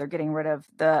glad they're getting rid of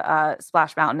the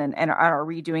Splash Mountain and are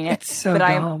redoing it. It's so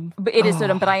dumb. It is so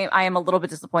dumb. But I am a little bit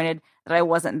disappointed that I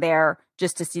wasn't there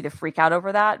just to see the freak out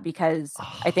over that, because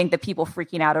I think the people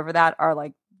freaking out over that are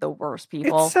like the worst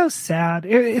people. It's so sad.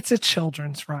 It's a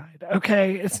children's ride.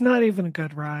 Okay, it's not even a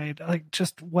good ride. Like,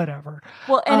 just whatever.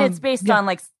 Well, and it's based on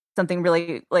like something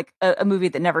really like a movie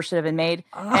that never should have been made.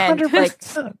 100%. And like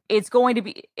it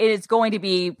is going to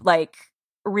be like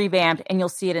revamped, and you'll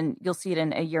see it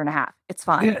in a year and a half. It's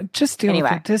fine. Yeah, just deal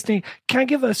with it. Disney. Can I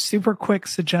give a super quick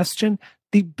suggestion?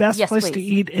 The best place to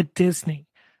eat at Disney.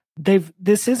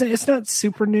 It's not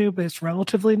super new, but it's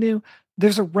relatively new.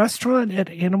 There's a restaurant at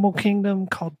Animal Kingdom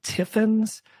called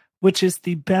Tiffin's, which is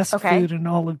the best food in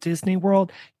all of Disney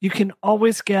World. You can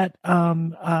always get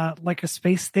like a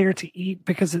space there to eat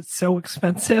because it's so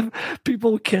expensive.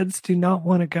 Kids do not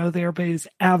want to go there, but it's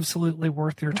absolutely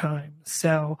worth your time.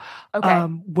 So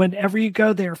whenever you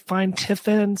go there, find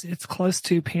Tiffin's. It's close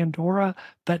to Pandora,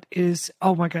 but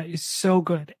oh my God, it's so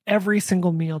good. Every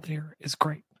single meal there is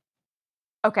great.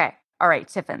 Okay. All right.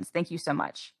 Tiffin's. Thank you so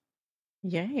much.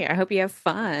 Yay. I hope you have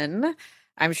fun.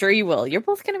 I'm sure you will. You're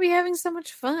both going to be having so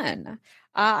much fun.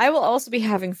 I will also be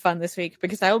having fun this week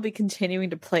because I will be continuing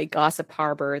to play Gossip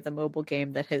Harbor, the mobile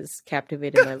game that has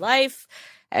captivated my life.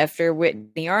 After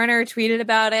Whitney Arner tweeted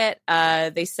about it,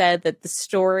 they said that the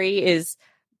story is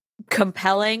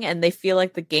compelling and they feel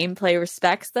like the gameplay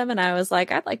respects them. And I was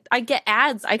like, I get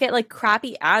ads. I get like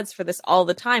crappy ads for this all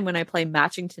the time when I play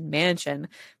Matchington Mansion,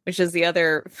 which is the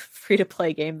other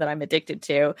free-to-play game that I'm addicted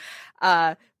to.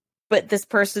 But this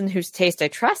person whose taste I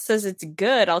trust says it's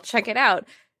good. I'll check it out.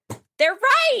 They're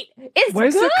right. It's what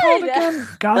is good. It called again?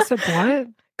 Gossip what?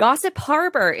 Gossip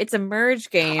Harbor. It's a merge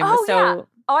game. Oh, yeah.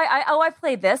 I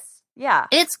played this. Yeah.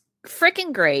 It's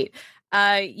freaking great.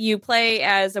 You play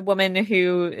as a woman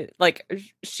who, like,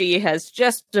 she has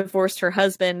just divorced her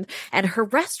husband, and her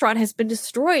restaurant has been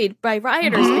destroyed by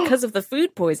rioters because of the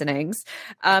food poisonings.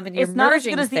 And it's not as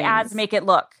good as the ads make it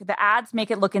look. The ads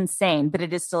make it look insane, but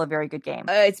it is still a very good game.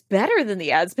 It's better than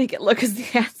the ads make it look, because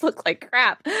the ads look like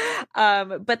crap.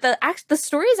 But the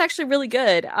story is actually really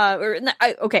good.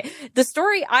 The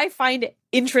story I find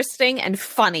interesting and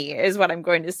funny is what I'm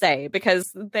going to say,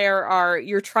 because it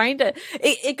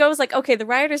goes like, okay, the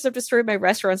rioters have destroyed my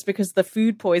restaurants because of the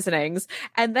food poisonings,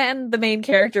 and then the main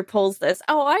character pulls this,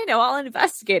 oh, I know, I'll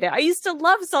investigate it. I used to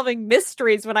love solving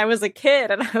mysteries when I was a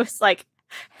kid, and I was like,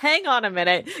 hang on a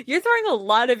minute, you're throwing a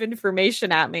lot of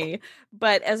information at me,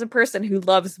 but as a person who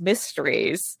loves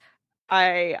mysteries,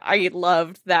 I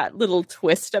loved that little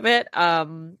twist of it,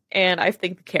 and I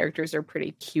think the characters are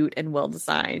pretty cute and well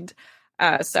designed.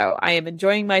 So I am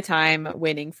enjoying my time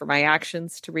waiting for my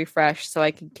actions to refresh so I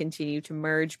can continue to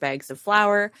merge bags of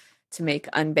flour, to make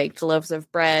unbaked loaves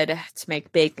of bread, to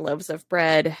make baked loaves of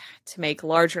bread, to make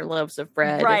larger loaves of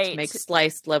bread, to make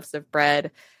sliced loaves of bread,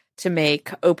 to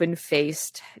make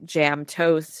open-faced jam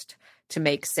toast, to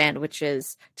make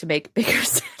sandwiches, to make bigger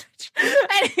sandwiches.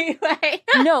 Anyway.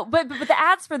 No, but the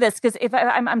ads for this, because if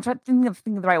I'm trying to think of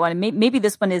the right one, maybe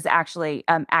this one is actually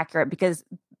accurate, because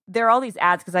there are all these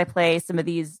ads, because I play some of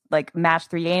these like match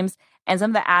 3 games, and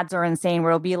some of the ads are insane,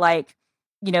 where it'll be like,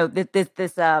 you know,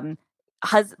 this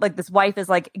wife is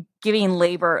like giving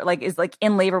labor, like is like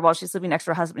in labor while she's sleeping next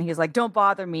to her husband. He's like, don't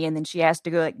bother me. And then she has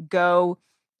to go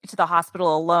to the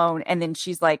hospital alone. And then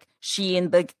she's like,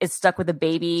 is stuck with a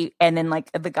baby. And then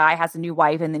like the guy has a new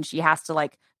wife, and then she has to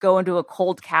like go into a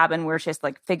cold cabin where she has to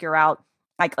like figure out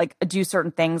like do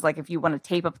certain things, like if you want to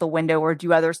tape up the window or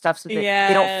do other stuff so that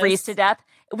they don't freeze to death,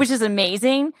 which is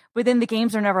amazing. But then the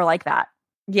games are never like that.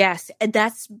 Yes, and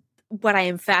that's what I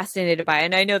am fascinated by.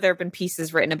 And I know there have been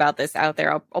pieces written about this out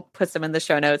there. I'll put some in the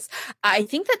show notes. I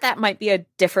think that might be a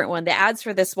different one. The ads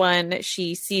for this one,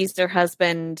 she sees her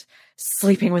husband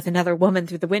sleeping with another woman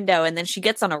through the window, and then she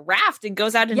gets on a raft and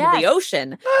goes out into the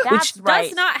ocean, which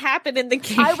does not happen in the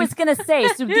game. I was going to say,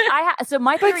 so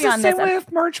my theory on this. It's the same way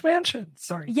with March Mansion.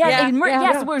 Sorry.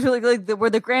 Where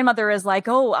the grandmother is like,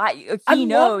 he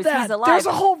knows he's alive. There's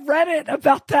a whole Reddit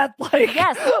about that. Like,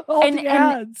 all the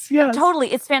ads. Yes,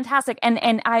 totally, it's fantastic.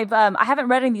 And I haven't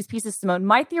read any of these pieces, Simone.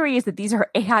 My theory is that these are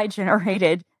AI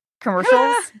generated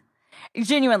commercials.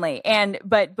 Genuinely.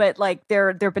 But like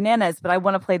they're bananas, but I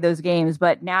want to play those games.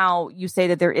 But now you say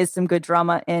that there is some good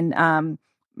drama in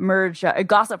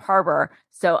Gossip Harbor.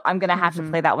 So I'm going to have to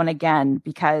play that one again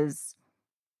because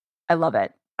I love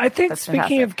it. I think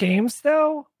speaking of games,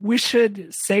 though, we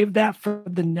should save that for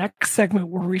the next segment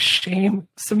where we shame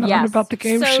Simone about the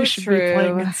game she should be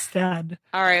playing instead.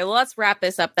 All right, well, let's wrap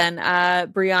this up then.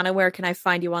 Brianna, where can I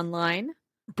find you online?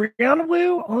 Brianna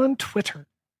Wu on Twitter.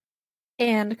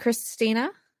 And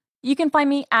Christina? You can find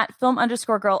me at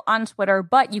film_girl on Twitter,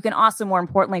 but you can also, more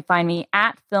importantly, find me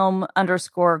at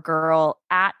film_girl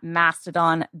at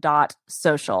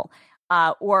mastodon.social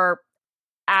or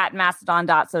at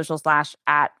mastodon.social /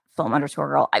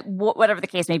 film_girl. Whatever the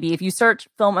case may be, if you search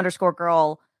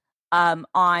film_girl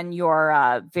on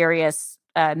your various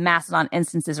Mastodon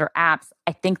instances or apps,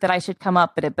 I think that I should come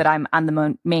up, but I'm on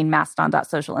the main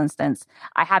mastodon.social instance.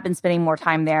 I have been spending more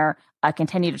time there.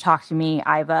 Continue to talk to me.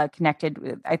 I've connected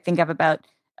with, I think I have about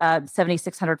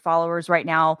 7,600 followers right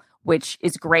now, which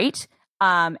is great.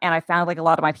 And I found like a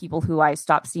lot of my people who I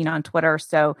stopped seeing on Twitter.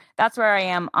 So that's where I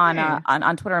am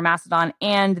on Twitter and Mastodon.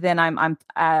 And then I'm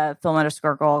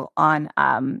film_girl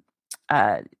on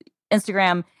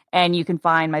Instagram. And you can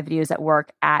find my videos at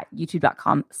work at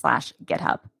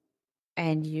youtube.com/GitHub.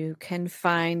 And you can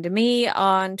find me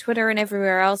on Twitter and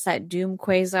everywhere else at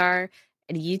DoomQuasar,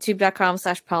 at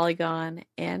youtube.com/Polygon,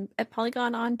 and at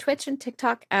Polygon on Twitch and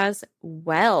TikTok as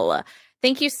well.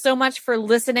 Thank you so much for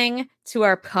listening to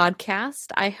our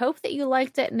podcast. I hope that you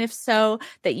liked it. And if so,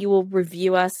 that you will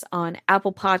review us on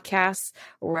Apple Podcasts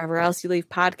or wherever else you leave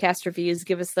podcast reviews.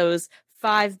 Give us those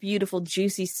 5 beautiful,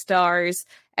 juicy stars,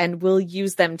 and we'll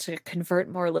use them to convert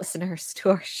more listeners to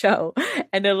our show.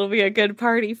 And it'll be a good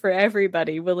party for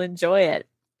everybody. We'll enjoy it.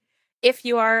 If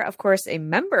you are, of course, a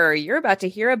member, you're about to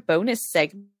hear a bonus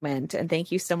segment. And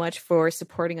thank you so much for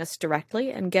supporting us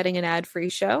directly and getting an ad-free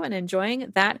show and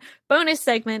enjoying that bonus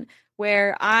segment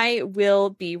where I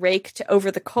will be raked over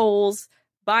the coals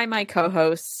by my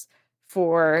co-hosts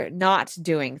for not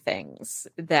doing things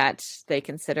that they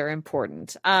consider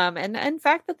important. And in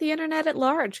fact, that the internet at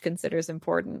large considers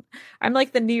important. I'm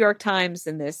like the New York Times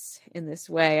in this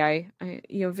way. I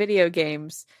video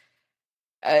games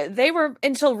they were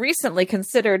until recently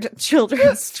considered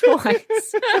children's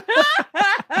toys.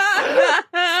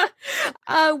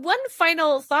 One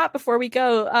final thought before we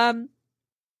go.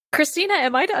 Christina,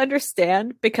 am I to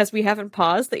understand, because we haven't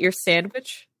paused, that your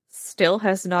sandwich still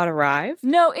has not arrived?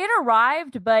 No, it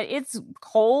arrived, but it's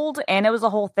cold, and it was a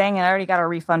whole thing, and I already got a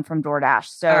refund from DoorDash.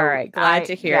 So, all right, glad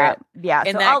to hear it. Yeah,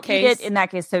 so I'll eat it in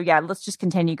that case. So, yeah, let's just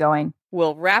continue going.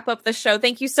 We'll wrap up the show.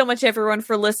 Thank you so much, everyone,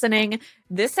 for listening.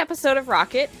 This episode of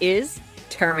Rocket is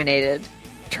terminated.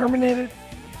 Terminated.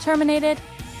 Terminated.